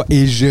sur la croix,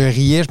 et je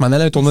riais, je m'en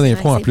allais à un tournoi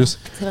d'impro en plus.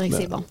 C'est vrai que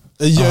c'est bon.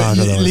 Il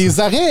les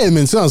arrêts,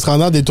 Edmundston, en se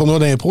rendant à des tournois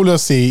d'impro, là,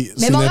 c'est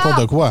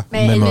n'importe quoi.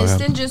 Mais Mémorable.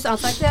 Edmundston, juste en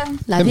tant que tel.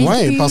 La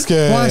Ouais, vécu. parce que.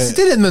 Ouais, si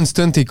t'es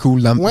d'Edmundston, t'es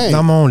cool, dans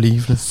mon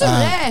livre. là. C'est vrai.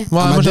 Ouais,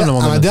 À moi, j'aime le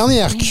monde ma d'Edmundston.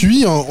 dernière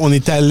cuit, on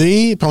est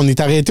allé, puis on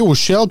est arrêté au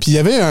Shell, puis il y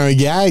avait un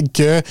gag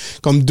que,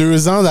 comme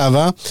 2 ans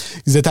d'avant,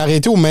 ils étaient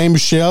arrêtés au même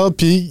Shell,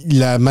 puis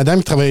la madame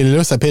qui travaillait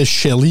là s'appelle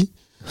Shelly.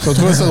 On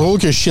trouvait ça drôle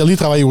que Shelly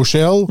travaille au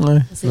Shell. Ouais.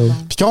 C'est bon.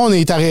 Puis quand on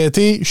est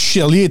arrêté,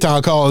 Shirley était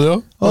encore là.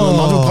 On a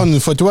demandé de prendre une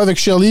photo avec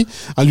Shirley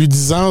en lui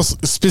disant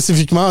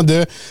spécifiquement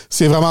de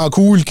c'est vraiment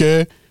cool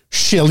que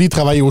Shirley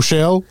travaille au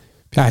Shell.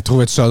 Puis elle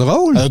trouvait-tu ça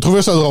drôle? Elle a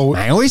trouvé ça drôle.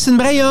 Ben oui, c'est une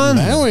brayonne.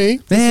 Ben oui,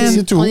 Man.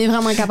 c'est tout. On est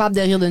vraiment capable de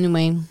rire de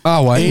nous-mêmes.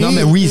 Ah ouais, Et- non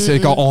mais oui, c'est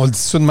qu'on dit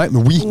ça de même,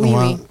 mais oui. Oui,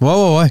 oui.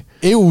 Ouais.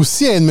 Et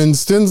aussi à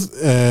Edmundston,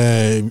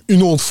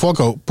 une autre fois,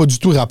 qui n'a pas du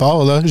tout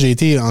rapport, là, j'ai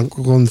été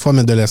encore une fois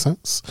maître de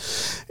l'essence.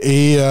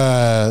 Et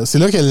c'est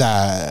là que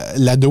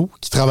l'ado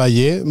qui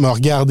travaillait m'a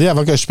regardé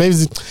avant que je paye et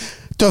dit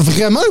t'as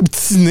vraiment un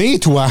petit nez,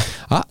 toi.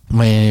 Ah,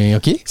 mais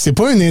OK. C'est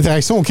pas une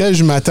interaction auquel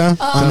je m'attends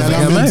en allant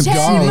vraiment mettre du C'est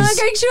tellement gaz.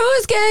 quelque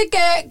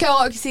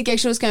chose que c'est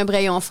quelque chose qu'un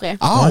brayon ferait.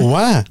 Ah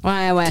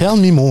ouais. Ouais. Tell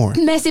me more.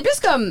 Mais c'est plus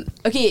comme,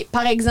 OK,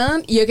 par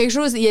exemple, il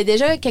y a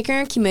déjà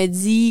quelqu'un qui m'a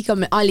dit,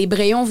 comme, les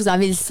brayons, vous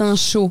avez le sang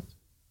chaud.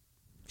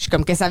 Je suis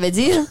comme, qu'est-ce que ça veut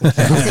dire?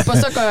 C'est pas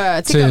ça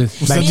que. Tu sais, comme.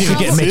 Ça mais dit en-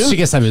 rien. Mais tu sais ce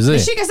que ça veut dire. je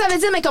sais que ça veut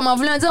dire, mais comme en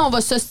voulant dire, on va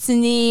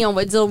s'ostiner, on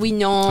va dire oui,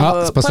 non.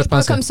 Ah, c'est pas ça que je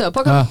pensais. Pas comme ça,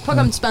 pas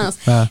comme tu penses.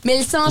 Ah. Mais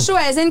le sang chaud,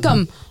 Azen,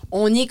 comme,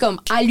 on est comme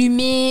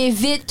allumé,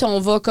 vite, on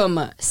va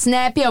comme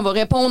snapper, on va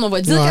répondre, on va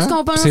dire Ouais. qu'est-ce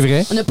qu'on pense. C'est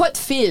vrai. On n'a pas de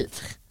filtre.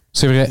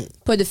 C'est vrai.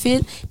 Pas de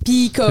filtre.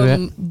 Puis C'est vrai.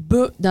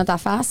 comme, dans ta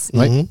face,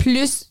 Ouais.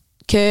 plus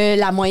que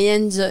la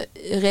moyenne du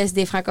reste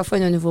des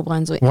francophones au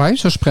Nouveau-Brunswick. Ouais,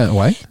 ça je prends.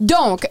 Ouais.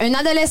 Donc, un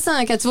adolescent,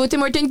 quand tu vois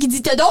Tim Horton qui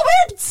dit « T'as donc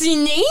un petit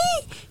nez »,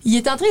 il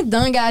est en train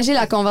d'engager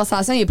la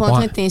conversation, il est pas en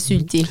train de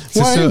t'insulter. C'est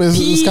Ouais, ça. mais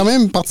Puis, c'est quand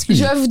même Je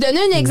particulier. vais vous donner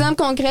un exemple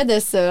concret de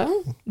ça,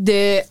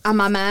 à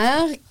ma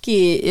mère,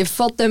 qui est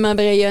fortement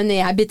brayonne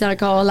et habite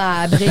encore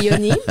la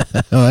Brayonnée,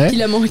 Ouais. puis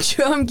là, mon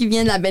chum qui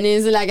vient de la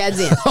péninsule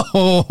acadienne.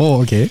 Oh,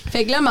 OK.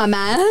 Fait que là, ma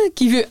mère,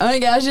 qui veut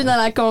engager dans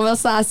la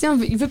conversation,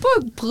 il veut pas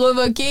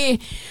provoquer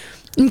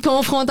une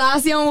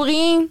confrontation ou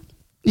rien.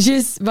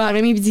 Juste,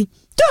 Rémi me dit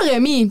 « Toi,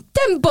 Rémi,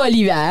 t'aimes pas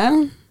l'hiver? »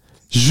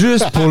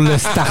 Juste pour le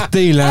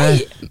starter, là.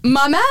 Hey,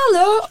 ma mère,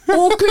 là,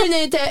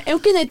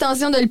 aucune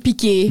intention de le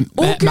piquer.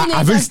 Ben, Aucune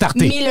elle veut le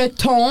starter. Mais le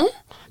ton,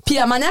 puis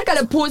la manière qu'elle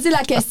a posé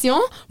la question,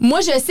 moi,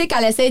 je sais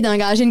qu'elle essaye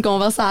d'engager une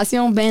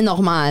conversation bien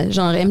normale.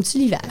 Genre, aimes-tu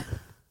l'hiver?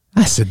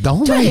 Ah, c'est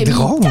donc Toi, bien Rémi,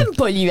 drôle. t'aimes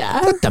pas l'hiver?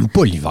 Toi, t'aimes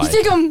pas l'hiver. Puis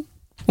c'est comme,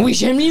 oui,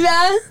 j'aime l'hiver.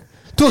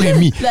 Toi,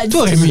 Rémi, La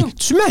discussion.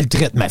 tu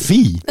maltraites ma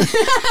fille. Là,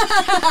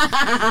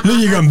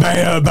 il est comme,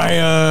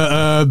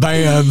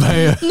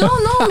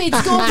 Non, mais tu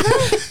comprends?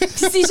 Puis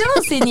c'est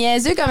genre, c'est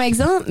niaiseux comme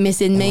exemple, mais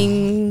c'est le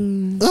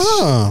même.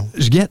 Ah!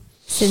 Je guette.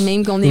 C'est le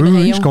même qu'on est Oui,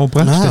 brayons. je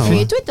comprends. Ah, tout à fait.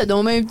 Mais toi, t'as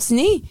donc un petit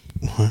nez.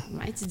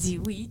 Ouais, tu dis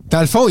oui.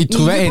 Dans le fond, il te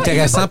trouvait Mais il veut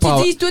intéressant pas pour.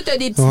 que tu dises, toi, t'as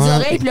des petites Ouais.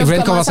 oreilles, puis là, Il voulait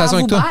vous une commencez à conversation vous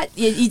avec toi. battre.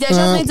 Il était juste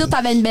en train de dire que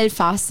t'avais une belle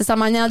face. C'est sa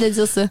manière de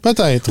dire ça.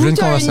 Peut-être. voulais une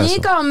T'as un conversation.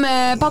 nez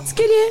comme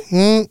particulier.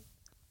 Hmm.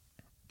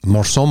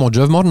 Mon son, mon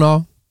job, mon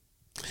nord.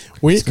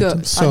 Oui, En tout cas,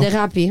 ça. a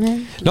dérapé,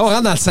 même. Là, on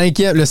rentre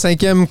dans le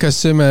cinquième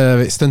costume.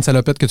 C'est une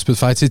salopette que tu peux te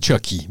faire. C'est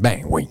Chucky. Ben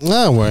oui.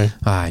 Ah ouais.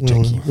 Ah,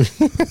 Chucky.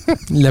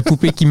 La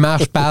poupée qui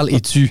marche, parle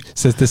et tue.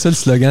 C'était ça le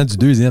slogan du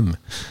deuxième.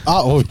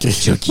 Ah, OK.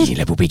 Chucky,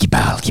 la poupée qui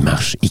parle, qui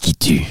marche et qui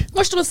tue.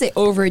 Moi, je trouve que c'est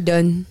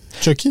overdone.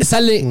 Chucky? Ça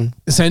l'est.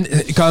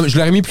 Comme je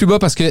l'aurais mis plus bas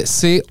parce que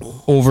c'est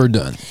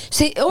overdone.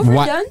 C'est overdone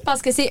Ouais.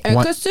 parce que c'est un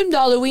Ouais. costume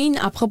d'Halloween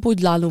à propos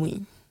de l'Halloween.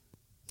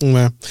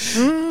 Ouais.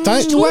 Tant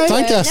Ouais,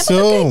 qu'à n'importe ça,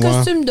 quel ouais.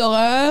 costume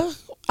d'horreur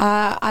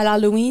à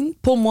l'Halloween,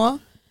 pour moi,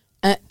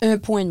 un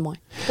point de moins.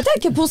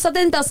 Peut-être que pour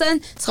certaines personnes,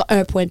 ce sera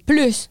un point de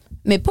plus.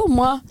 Mais pour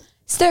moi,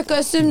 c'est un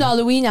costume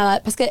d'Halloween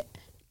parce que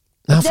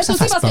Non, faut peut-être que ça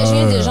aussi fasse parce que je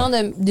viens de peur. gens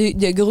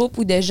de groupes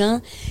ou de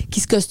gens qui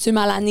se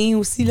costument à l'année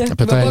aussi. Là. Je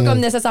Peut-être. pas comme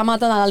nécessairement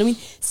attendre à l'Halloween.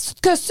 Si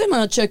tu te costumes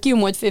en Chucky au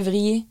mois de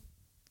février,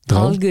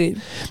 Drôle. all good.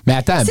 Mais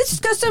attends. Si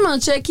tu te costumes en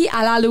Chucky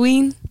à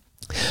l'Halloween,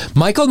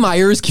 Michael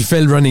Myers qui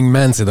fait le Running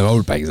Man, c'est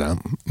drôle, par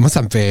exemple. Moi,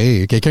 ça me fait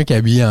rire. Quelqu'un qui est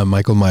habillé en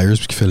Michael Myers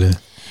puis qui fait le...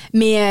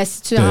 Mais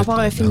si tu rapport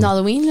à un film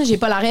d'Halloween, là, j'ai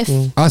pas la ref.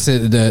 Ah, c'est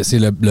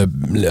le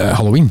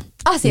Halloween.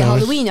 Ah, c'est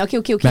Halloween. OK.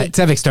 Ben, tu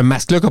sais, avec ce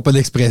masque-là qui n'a pas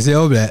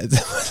d'expression, ben,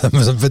 ça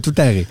me fait tout le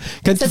temps rire.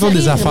 Quand ils font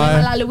des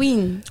affaires...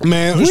 Halloween.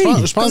 Mais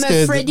je pense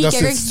que Freddy, dans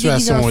cette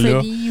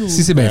situation-là,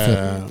 si c'est bien fait.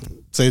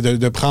 Tu sais,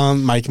 de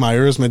prendre Mike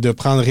Myers, mais de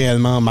prendre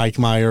réellement Mike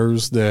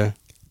Myers de...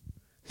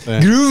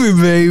 Groovy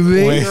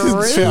baby! Ouais,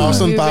 tu fais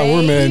Awesome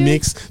Power, mais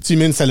mix, tu y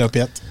mets une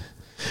salopette.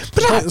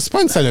 C'est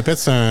pas une salopette,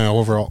 c'est un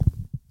overall.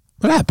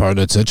 Voilà, peur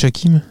de ça,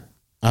 Chucky.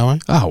 Ah ouais?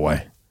 Ah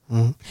ouais.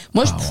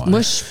 Moi,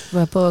 je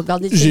vais pas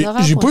garder de J'ai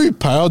film pas eu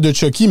peur de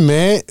Chucky,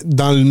 mais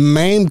dans le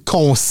même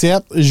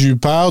concept, j'ai eu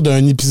peur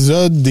d'un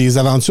épisode des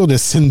aventures de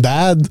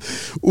Sinbad.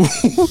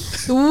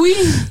 Oui!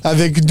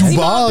 Avec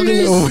Dubar.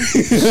 Oui,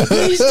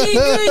 je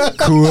t'écoute.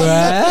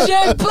 Quoi?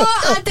 Je pas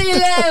à tes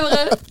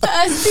lèvres.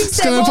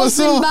 C'est connais bon, pas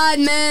ça? Sinbad,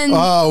 man.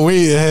 Ah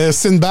oui,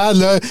 Sinbad,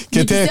 là, qui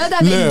était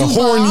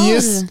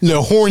le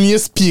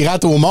horniest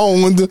pirate au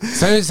monde.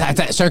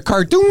 C'est un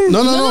cartoon?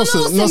 Non,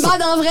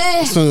 Sinbad en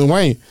vrai.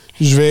 Ouais.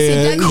 Je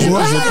vais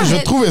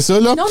trouver ça,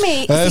 là. Non,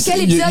 mais c'est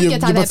quel épisode que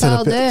t'avais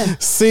peur de?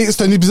 C'est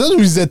un épisode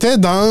où ils étaient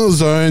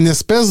dans une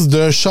espèce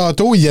de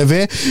château. Il y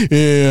avait,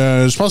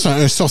 je pense,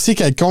 un sorcier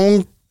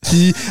quelconque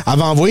qui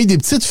avait envoyé des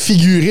petites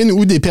figurines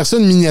ou des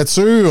personnes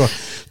miniatures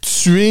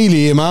tuer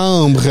les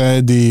membres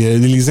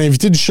les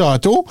invités du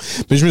château.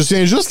 Mais je me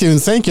souviens juste qu'il y avait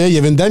une scène qu'il y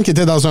avait une dame qui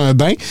était dans un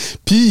bain,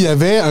 puis il y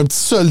avait un petit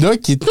soldat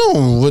qui était,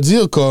 on va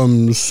dire,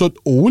 comme ça de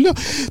haut, là,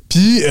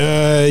 puis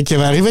qui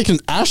avait arrivé avec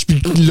une hache,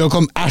 puis qui l'a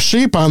comme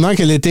haché pendant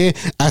qu'elle était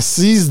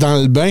assise dans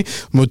le bain.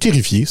 Ça m'a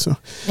terrifié, ça.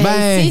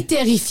 C'est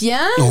terrifiant.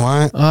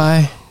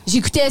 Ouais.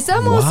 J'écoutais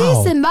ça, moi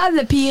aussi, Sinbad,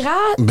 le pirate.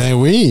 Ben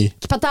oui.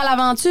 Qui partait à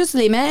l'aventure sur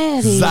les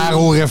mers.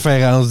 Zéro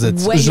référence de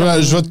ça.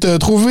 Je vais te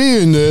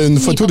trouver une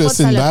photo de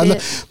Sinbad.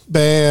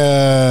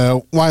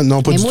 Ouais,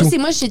 non, pas du tout.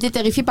 Moi, j'étais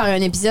terrifiée par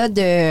un épisode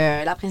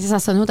de La princesse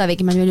astronaute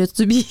avec Emmanuel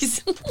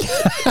Urtubis.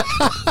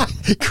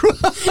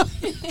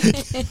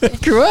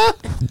 Quoi?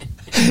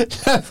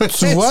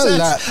 Tu vois,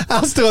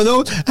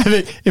 astronaute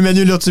avec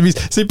Emmanuel Urtubis.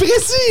 C'est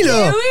précis,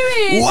 là!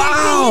 Oui.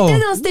 Wow! C'était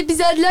dans cet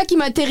épisode-là qui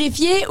m'a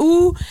terrifiée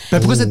où... Ben,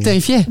 pourquoi ça te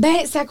terrifiait? Ben,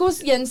 c'est à cause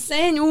qu'il y a une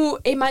scène où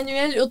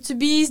Emmanuel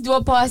Urtubis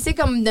doit passer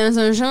comme dans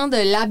un genre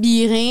de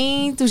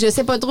labyrinthe ou je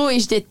sais pas trop et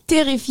j'étais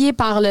terrifiée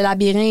par le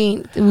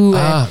labyrinthe. Ou, les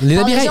par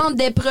labyrinthes? le genre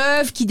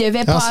d'épreuve qui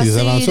devait passer. C'est les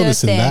aventures là, de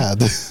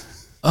Sinbad.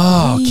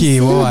 Ah, OK, Oui,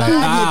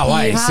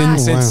 ouais.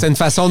 C'est une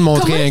façon de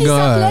montrer un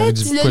gars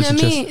tu l'as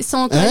nommé,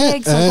 son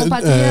collègue, son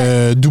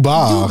compatriote.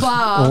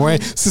 Dubar. Ouais,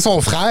 c'est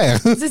son frère.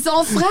 C'est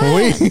son frère.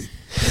 Oui.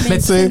 Mais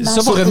ça,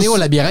 pour revenir au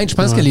labyrinthe, je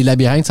pense que les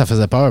labyrinthes, ça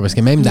faisait peur. Parce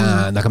que même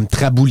dans comme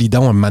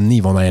Traboulidon, un moment donné,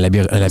 ils vont dans un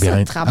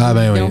labyrinthe. Ah,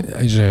 ben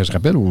oui. Je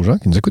rappelle aux gens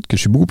qui nous écoutent que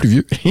je suis beaucoup plus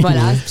vieux.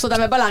 Voilà. C'est pour ça que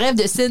t'avais pas la rêve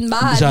de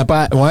Sinbad. J'avais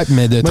pas. Ouais,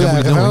 mais de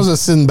Traboulidon. La référence de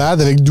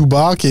Sinbad avec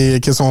Dubar, qui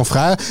est son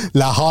frère.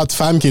 La hot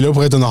femme qui est là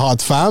pour être une hot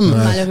femme.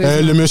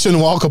 Le monsieur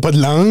noir qui n'a pas de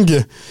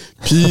langue.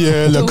 Puis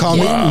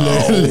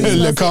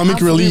le comic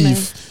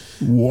relief.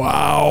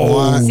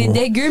 Wow! C'est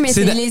dégueu, mais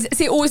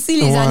c'est aussi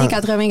les années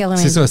 80-90.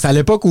 C'est ça, c'est à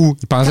l'époque où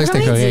ils pensaient que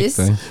c'était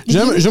correct.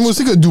 J'aime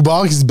aussi que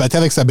Dubar qui se battait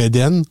avec sa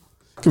bédaine.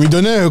 Comme il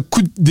donnait un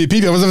coup d'épée,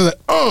 puis après ça faisait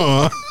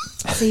oh!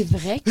 C'est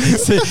vrai.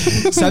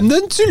 Ça me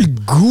donne-tu le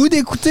goût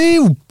d'écouter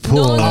ou pas?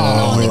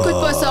 Non, on n'écoute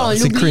pas ça, on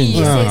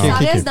l'oublie. Ça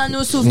reste dans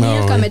nos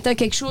souvenirs comme étant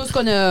quelque chose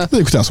qu'on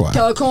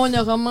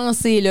a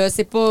romancé. Là.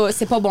 C'est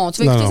pas bon.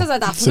 Tu veux écouter ça, ça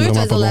t'affreux. Tu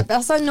vas dire la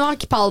personne noire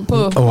qui parle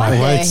pas.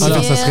 Ouais, ça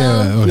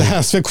serait...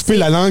 Elle se fait couper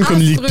la langue comme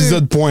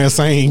l'épisode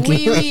 .5.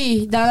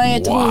 Oui, dans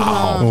l'intro.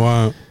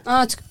 Ouais.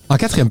 En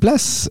 4e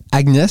place,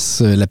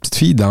 Agnès, la petite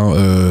fille dans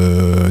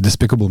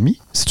Despicable Me.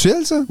 C'est-tu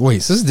elle, ça? Oui,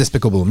 ça, c'est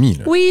Despicable Me.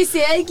 Là. Oui,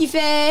 c'est elle qui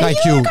fait Thank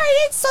You're you.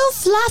 so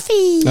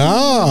fluffy.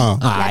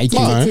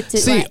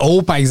 C'est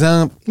haut, par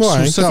exemple. Je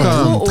trouve ça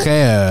comme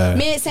très...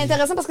 Mais c'est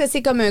intéressant parce que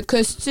c'est comme un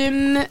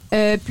costume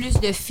plus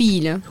de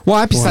fille. Là.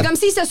 Ouais, puis c'est comme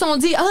s'ils se sont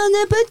dit, on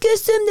n'a pas de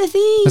costume de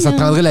fille. Mais ça te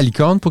prendrait la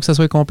licorne pour que ça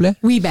soit complet?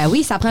 Oui, ben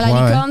oui, ça prend la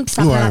licorne puis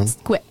ça prend la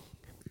petite couette.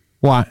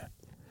 Ouais,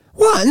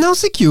 non,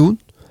 c'est cute.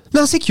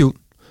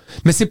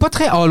 Mais c'est pas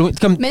très Halloween.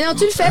 Comme... Mais non,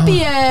 tu le fais,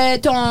 puis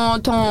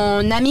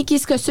ton ami qui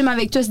se costume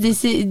avec toi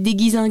se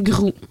déguise en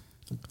gros.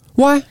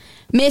 Ouais.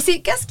 Mais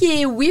qu'est-ce qui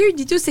est weird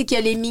du tout, c'est qu'il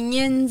y a les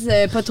Minions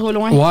pas trop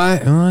loin.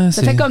 Ouais.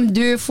 Ça fait comme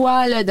 2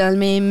 fois là, dans le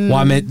même...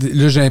 Ouais, mais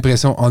là, j'ai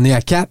l'impression, on est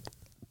à 4.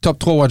 Top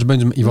 3 Watch Band,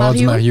 il va y avoir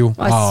du Mario.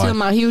 C'est ça,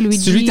 Mario, Luigi.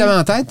 C'est celui que t'avais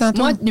en tête,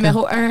 tantôt? Moi,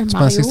 numéro 1, tu Mario.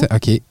 pensais que c'était...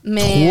 OK.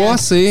 Mais 3,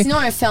 c'est... Sinon,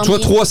 un fermier. Toi,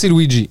 3, c'est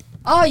Luigi.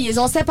 Ah, ils les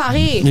ont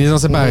séparés.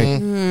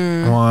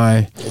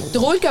 Ouais.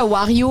 Drôle que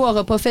Wario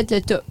aura pas fait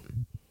le top.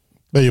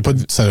 Ben, il n'y a pas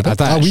de...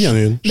 Attends, oui, il y en a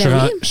une.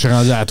 Je suis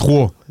rendu à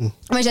 3. Oui,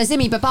 je sais,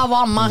 mais il peut pas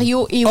avoir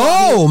Mario et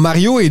Wario. Oh,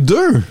 Mario est 2.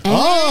 Ça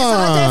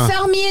va être un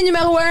fermier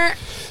numéro 1.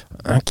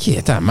 OK,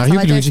 attends, Mario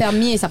et Luigi. Ça va être un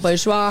fermier, ça n'a pas le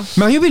choix.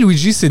 Mario et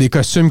Luigi, c'est des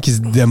costumes qui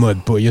se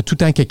démodent pas. Il y a tout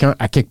le temps quelqu'un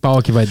à quelque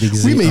part qui va être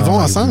déguisé. Oui, mais ils vont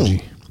ensemble.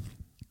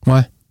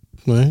 Ouais.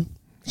 Ouais.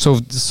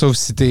 Sauf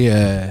si t'es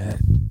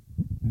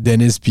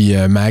Dennis puis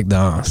Mac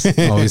dans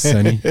Always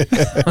Sunny.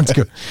 En tout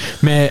cas.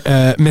 Mais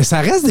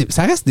ça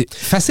reste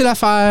facile à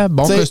faire,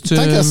 bon costume.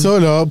 Tant qu'à ça,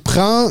 là,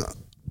 prends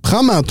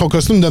ton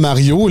costume de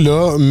Mario,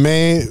 là,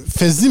 mais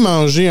fais-y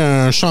manger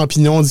un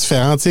champignon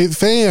différent. T'sais,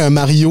 fais un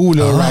Mario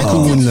là,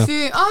 Raccoon. Là.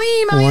 Ah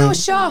oui, Mario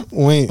Chat.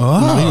 Oui,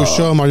 Mario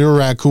Chat, Mario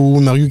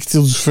Raccoon, Mario qui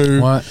tire du feu.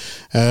 Ouais.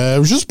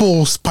 Juste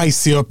pour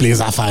spicer up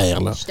les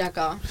affaires. Là. Je suis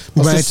d'accord.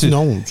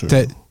 Sinon,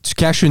 tu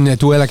caches une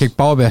étoile à quelque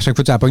part, et à chaque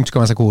fois que tu la pognes, tu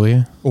commences à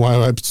courir.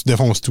 Ouais, puis tu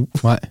défonces tout.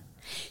 Ouais.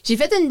 J'ai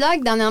fait une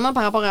blague dernièrement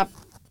par rapport à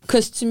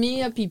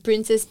Costumé, puis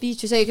Princess Peach.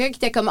 Tu sais, quelqu'un qui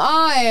était comme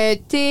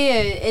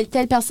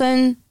telle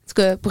personne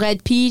pourrait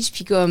être Peach,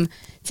 puis comme, tu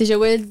sais,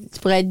 Joël, tu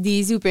pourrais être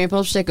Daisy ou peu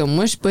importe. J'étais comme,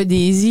 moi, je suis pas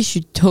Daisy, je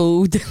suis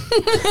Toad.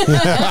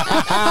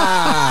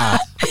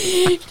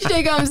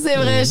 J'étais comme, c'est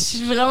vrai, je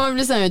suis vraiment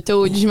plus un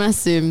Toad, je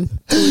m'assume.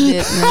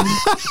 Toadette, man.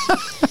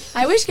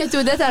 I wish que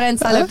Toadette aurait une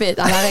salopette.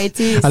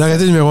 Elle aurait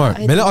été numéro 1.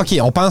 Mais là, OK,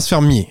 on pense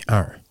fermier.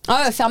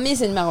 Fermier,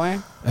 c'est numéro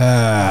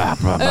 1.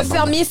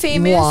 Fermier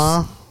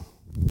famous.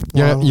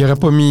 Il aurait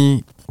pas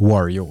mis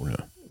Wario, là.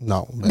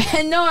 Non.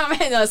 Ben non,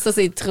 ça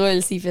c'est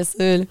troll s'il fait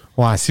ça. Là.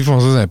 Ouais, s'ils font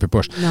ça, c'est un peu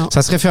poche. Non.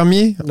 Ça serait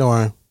fermier?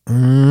 Ouais.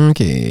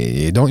 OK.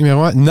 Donc,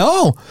 numéro 1.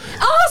 Non!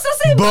 Ça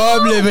c'est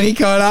Bob le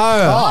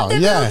bricoleur! Bob the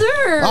Builder!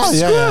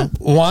 Yeah.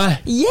 Ouais.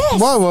 Yes!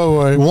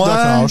 Ouais.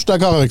 Je suis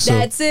d'accord avec ça.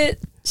 That's it.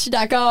 Je suis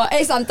d'accord.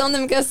 Hey, ça me tente de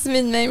me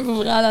costumer de même pour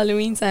ouvrir à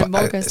l'Halloween. C'est un bon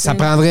costume. Ça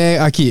prendrait,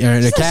 OK,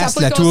 le casque,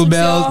 la tool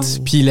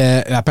belt, puis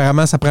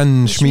apparemment, ça prend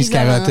une chemise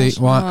carottée.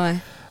 Ouais.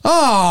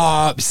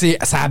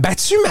 Ça a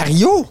battu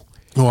Mario!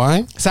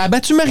 Ouais. Ça a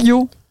battu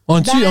Mario.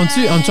 On-tu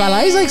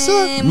à l'aise avec ça?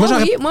 Moi,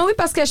 oui,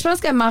 parce que je pense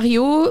que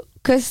Mario,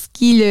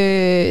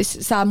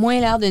 ça a moins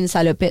l'air d'une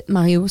salopette,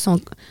 Mario. Ça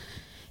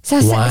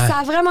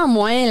a vraiment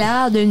moins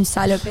l'air d'une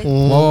salopette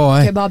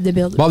que Bob the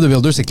Builder. Bob the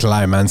Builder, c'est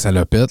clairement une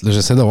salopette. Là,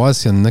 j'essaie de voir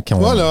s'il y en a qui ont...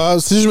 Voilà,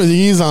 si je me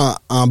déguise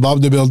en Bob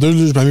the Builder,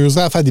 là, je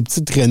m'amuserais à faire des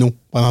petits traîneaux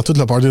pendant toute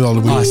la party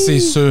d'Halloween. Ah, c'est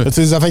sûr. Tu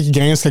sais, des affaires qui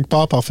grincent quelque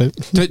part, parfait.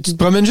 Tu te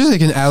promènes juste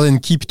avec une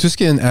Allen Key, puis tout ce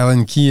qui est une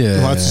Allen Key...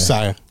 ouais, tu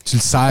sers. Tu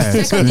le sers.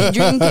 C'est comme des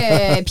drinks,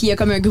 puis il y a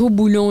comme un gros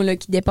boulon là,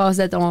 qui dépasse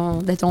de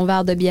ton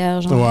verre de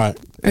bière. Genre. Ouais.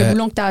 Un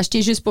boulon que t'as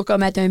acheté juste pour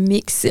comme être un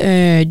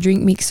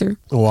drink mixer.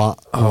 Ouais.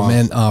 Oh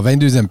man, en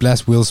 22e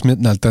place, Will Smith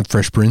dans le temps de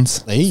Fresh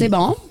Prince. Hey. C'est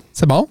bon.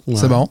 C'est bon,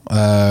 c'est bon.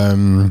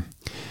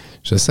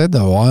 J'essaie de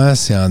voir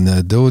s'il y en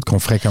a d'autres qu'on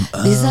ferait comme...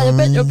 Des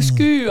salopettes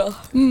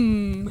obscures.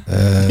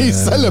 Les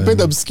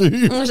salopettes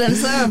obscures. J'aime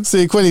ça.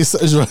 C'est quoi les...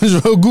 Je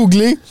vais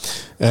googler.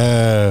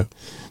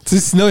 Tu sais,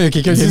 sinon, il y a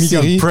quelqu'un qui a mis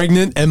comme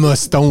Pregnant Emma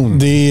Stone.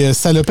 Des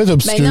salopettes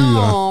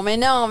obscures. Mais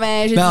non,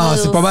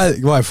 c'est pas mal...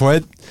 Ouais,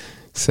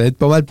 ça va être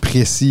pas mal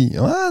précis.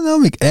 Non,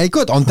 mais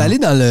écoute, on est allé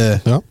dans le...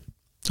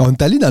 On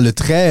est allé dans le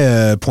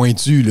trait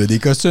pointu, là, des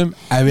costumes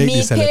avec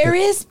des salopettes. Mais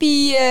Paris,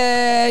 puis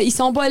ils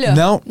sont pas là.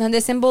 Non. Dans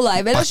The Symbol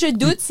Live. Ben là, je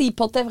doute s'ils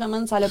portaient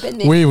vraiment une salopette.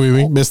 Mais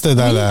oui. Mais c'était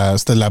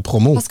de la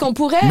promo. Parce qu'on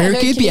pourrait. Mary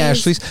Kate puis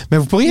Ashley. Mais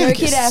vous pourriez. Mary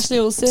Kate et Ashley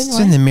Olsen.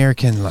 C'est une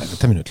American Live.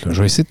 Attends une minute, là. Je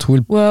vais essayer de trouver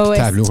le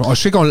tableau. Je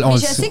sais mais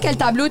je sais quel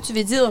tableau tu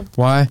veux dire.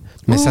 Ouais.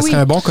 Mais ça serait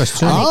un bon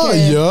costume.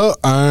 Il y a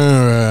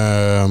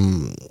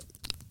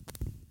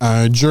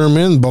un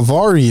German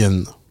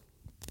Bavarian.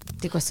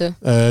 C'est quoi ça?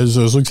 Eux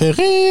autres qui fait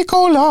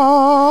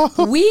Ricola!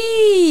 Oui!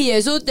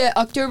 Eux autres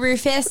de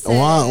Oktoberfest.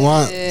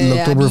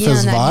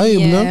 L'Oktoberfest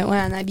vibe, là. Ouais,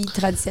 en habit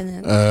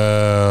traditionnel.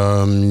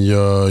 Il y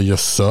a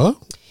ça.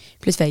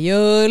 Puis fait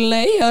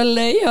olé,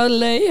 olé,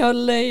 olé,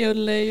 olé,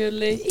 olé,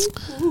 olé.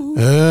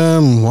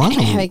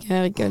 Avec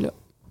un Ricola.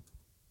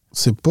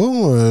 C'est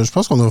pas... je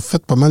pense qu'on a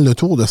fait pas mal le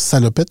tour de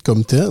salopettes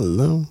comme telles,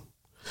 là.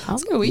 Je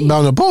pense que oui. Ben,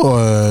 on n'a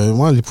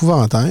pas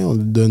l'épouvantail, on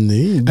l'a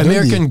donné.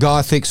 American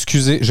Gothic,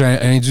 excusez, j'ai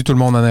induit tout le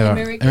monde en erreur.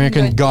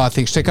 American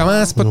Gothic. J'étais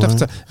comment? C'est pas tout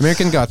ça.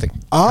 American Gothic.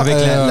 Avec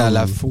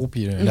la faux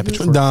puis la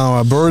pitchfork.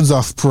 Dans Birds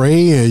of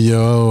Prey, il y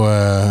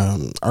a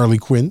Harley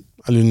Quinn.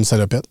 Elle a une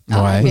salopette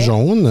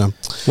jaune.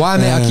 Ouais,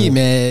 mais OK,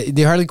 mais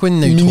des Harley Quinn, il y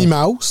en a eu Minnie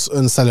Mouse,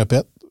 une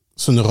salopette.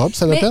 C'est une robe,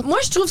 salopette? Mais moi,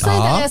 je trouve ça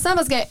intéressant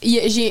parce que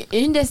j'ai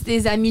une de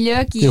ces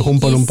amies-là qui est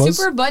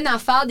super bonne à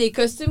faire des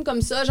costumes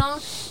comme ça, genre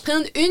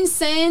prendre une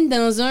scène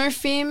dans un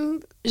film,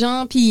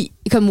 genre, puis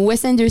comme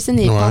Wes Anderson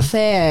est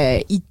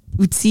parfait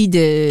outil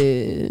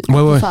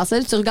pour faire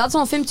ça. Tu regardes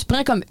son film, tu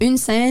prends comme une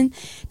scène,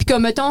 puis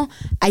comme, mettons,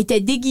 elle était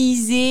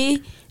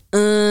déguisée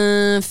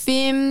un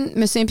film, je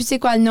me souviens plus c'est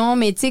quoi le nom,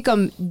 mais tu sais,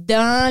 comme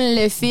dans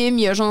le film,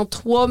 il y a genre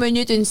 3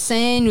 minutes une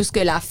scène où ce que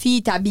la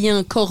fille est habillée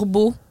en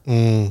corbeau.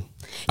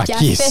 Qui a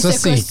fait ça,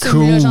 ce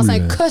costume-là. Genre, c'est un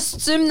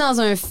costume dans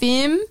un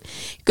film,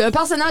 un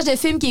personnage de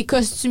film qui est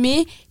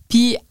costumé,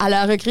 puis elle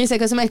a recréé ce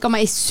costume.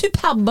 Elle est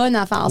super bonne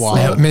à faire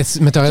ça.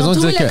 Mais t'as raison de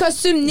dire que... le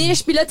costume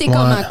niche, puis là, t'es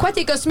comme, quoi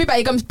t'es costumé? Puis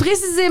elle est comme,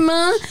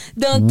 précisément,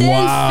 dans tel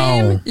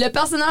film, le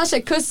personnage se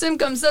costume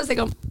comme ça, c'est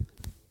comme...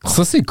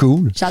 Ça, c'est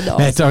cool. J'adore.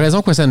 Mais t'as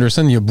raison, Wes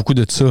Anderson, il y a beaucoup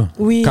de ça.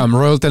 Oui. Comme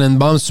Royal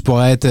Tenenbaums, tu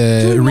pourrais être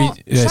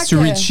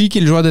Richie, qui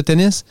est le joueur de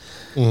tennis.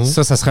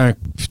 Ça serait un...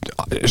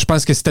 Je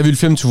pense que si t'as vu le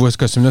film, tu vois ce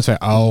costume-là, tu fais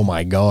 « Oh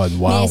my God,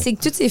 wow! » Mais c'est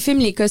que tous ces films,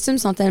 les costumes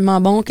sont tellement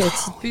bons que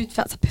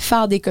ça peut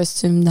faire des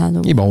costumes dans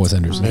nos... Il est bon, Wes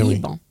Anderson. Il est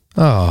bon.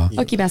 Ah.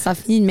 OK, ben ça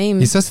finit de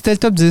même. Et ça, c'était le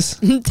top 10.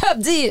 Top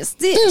 10,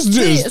 10,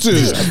 10,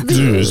 10,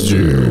 10, 10,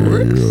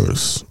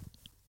 10.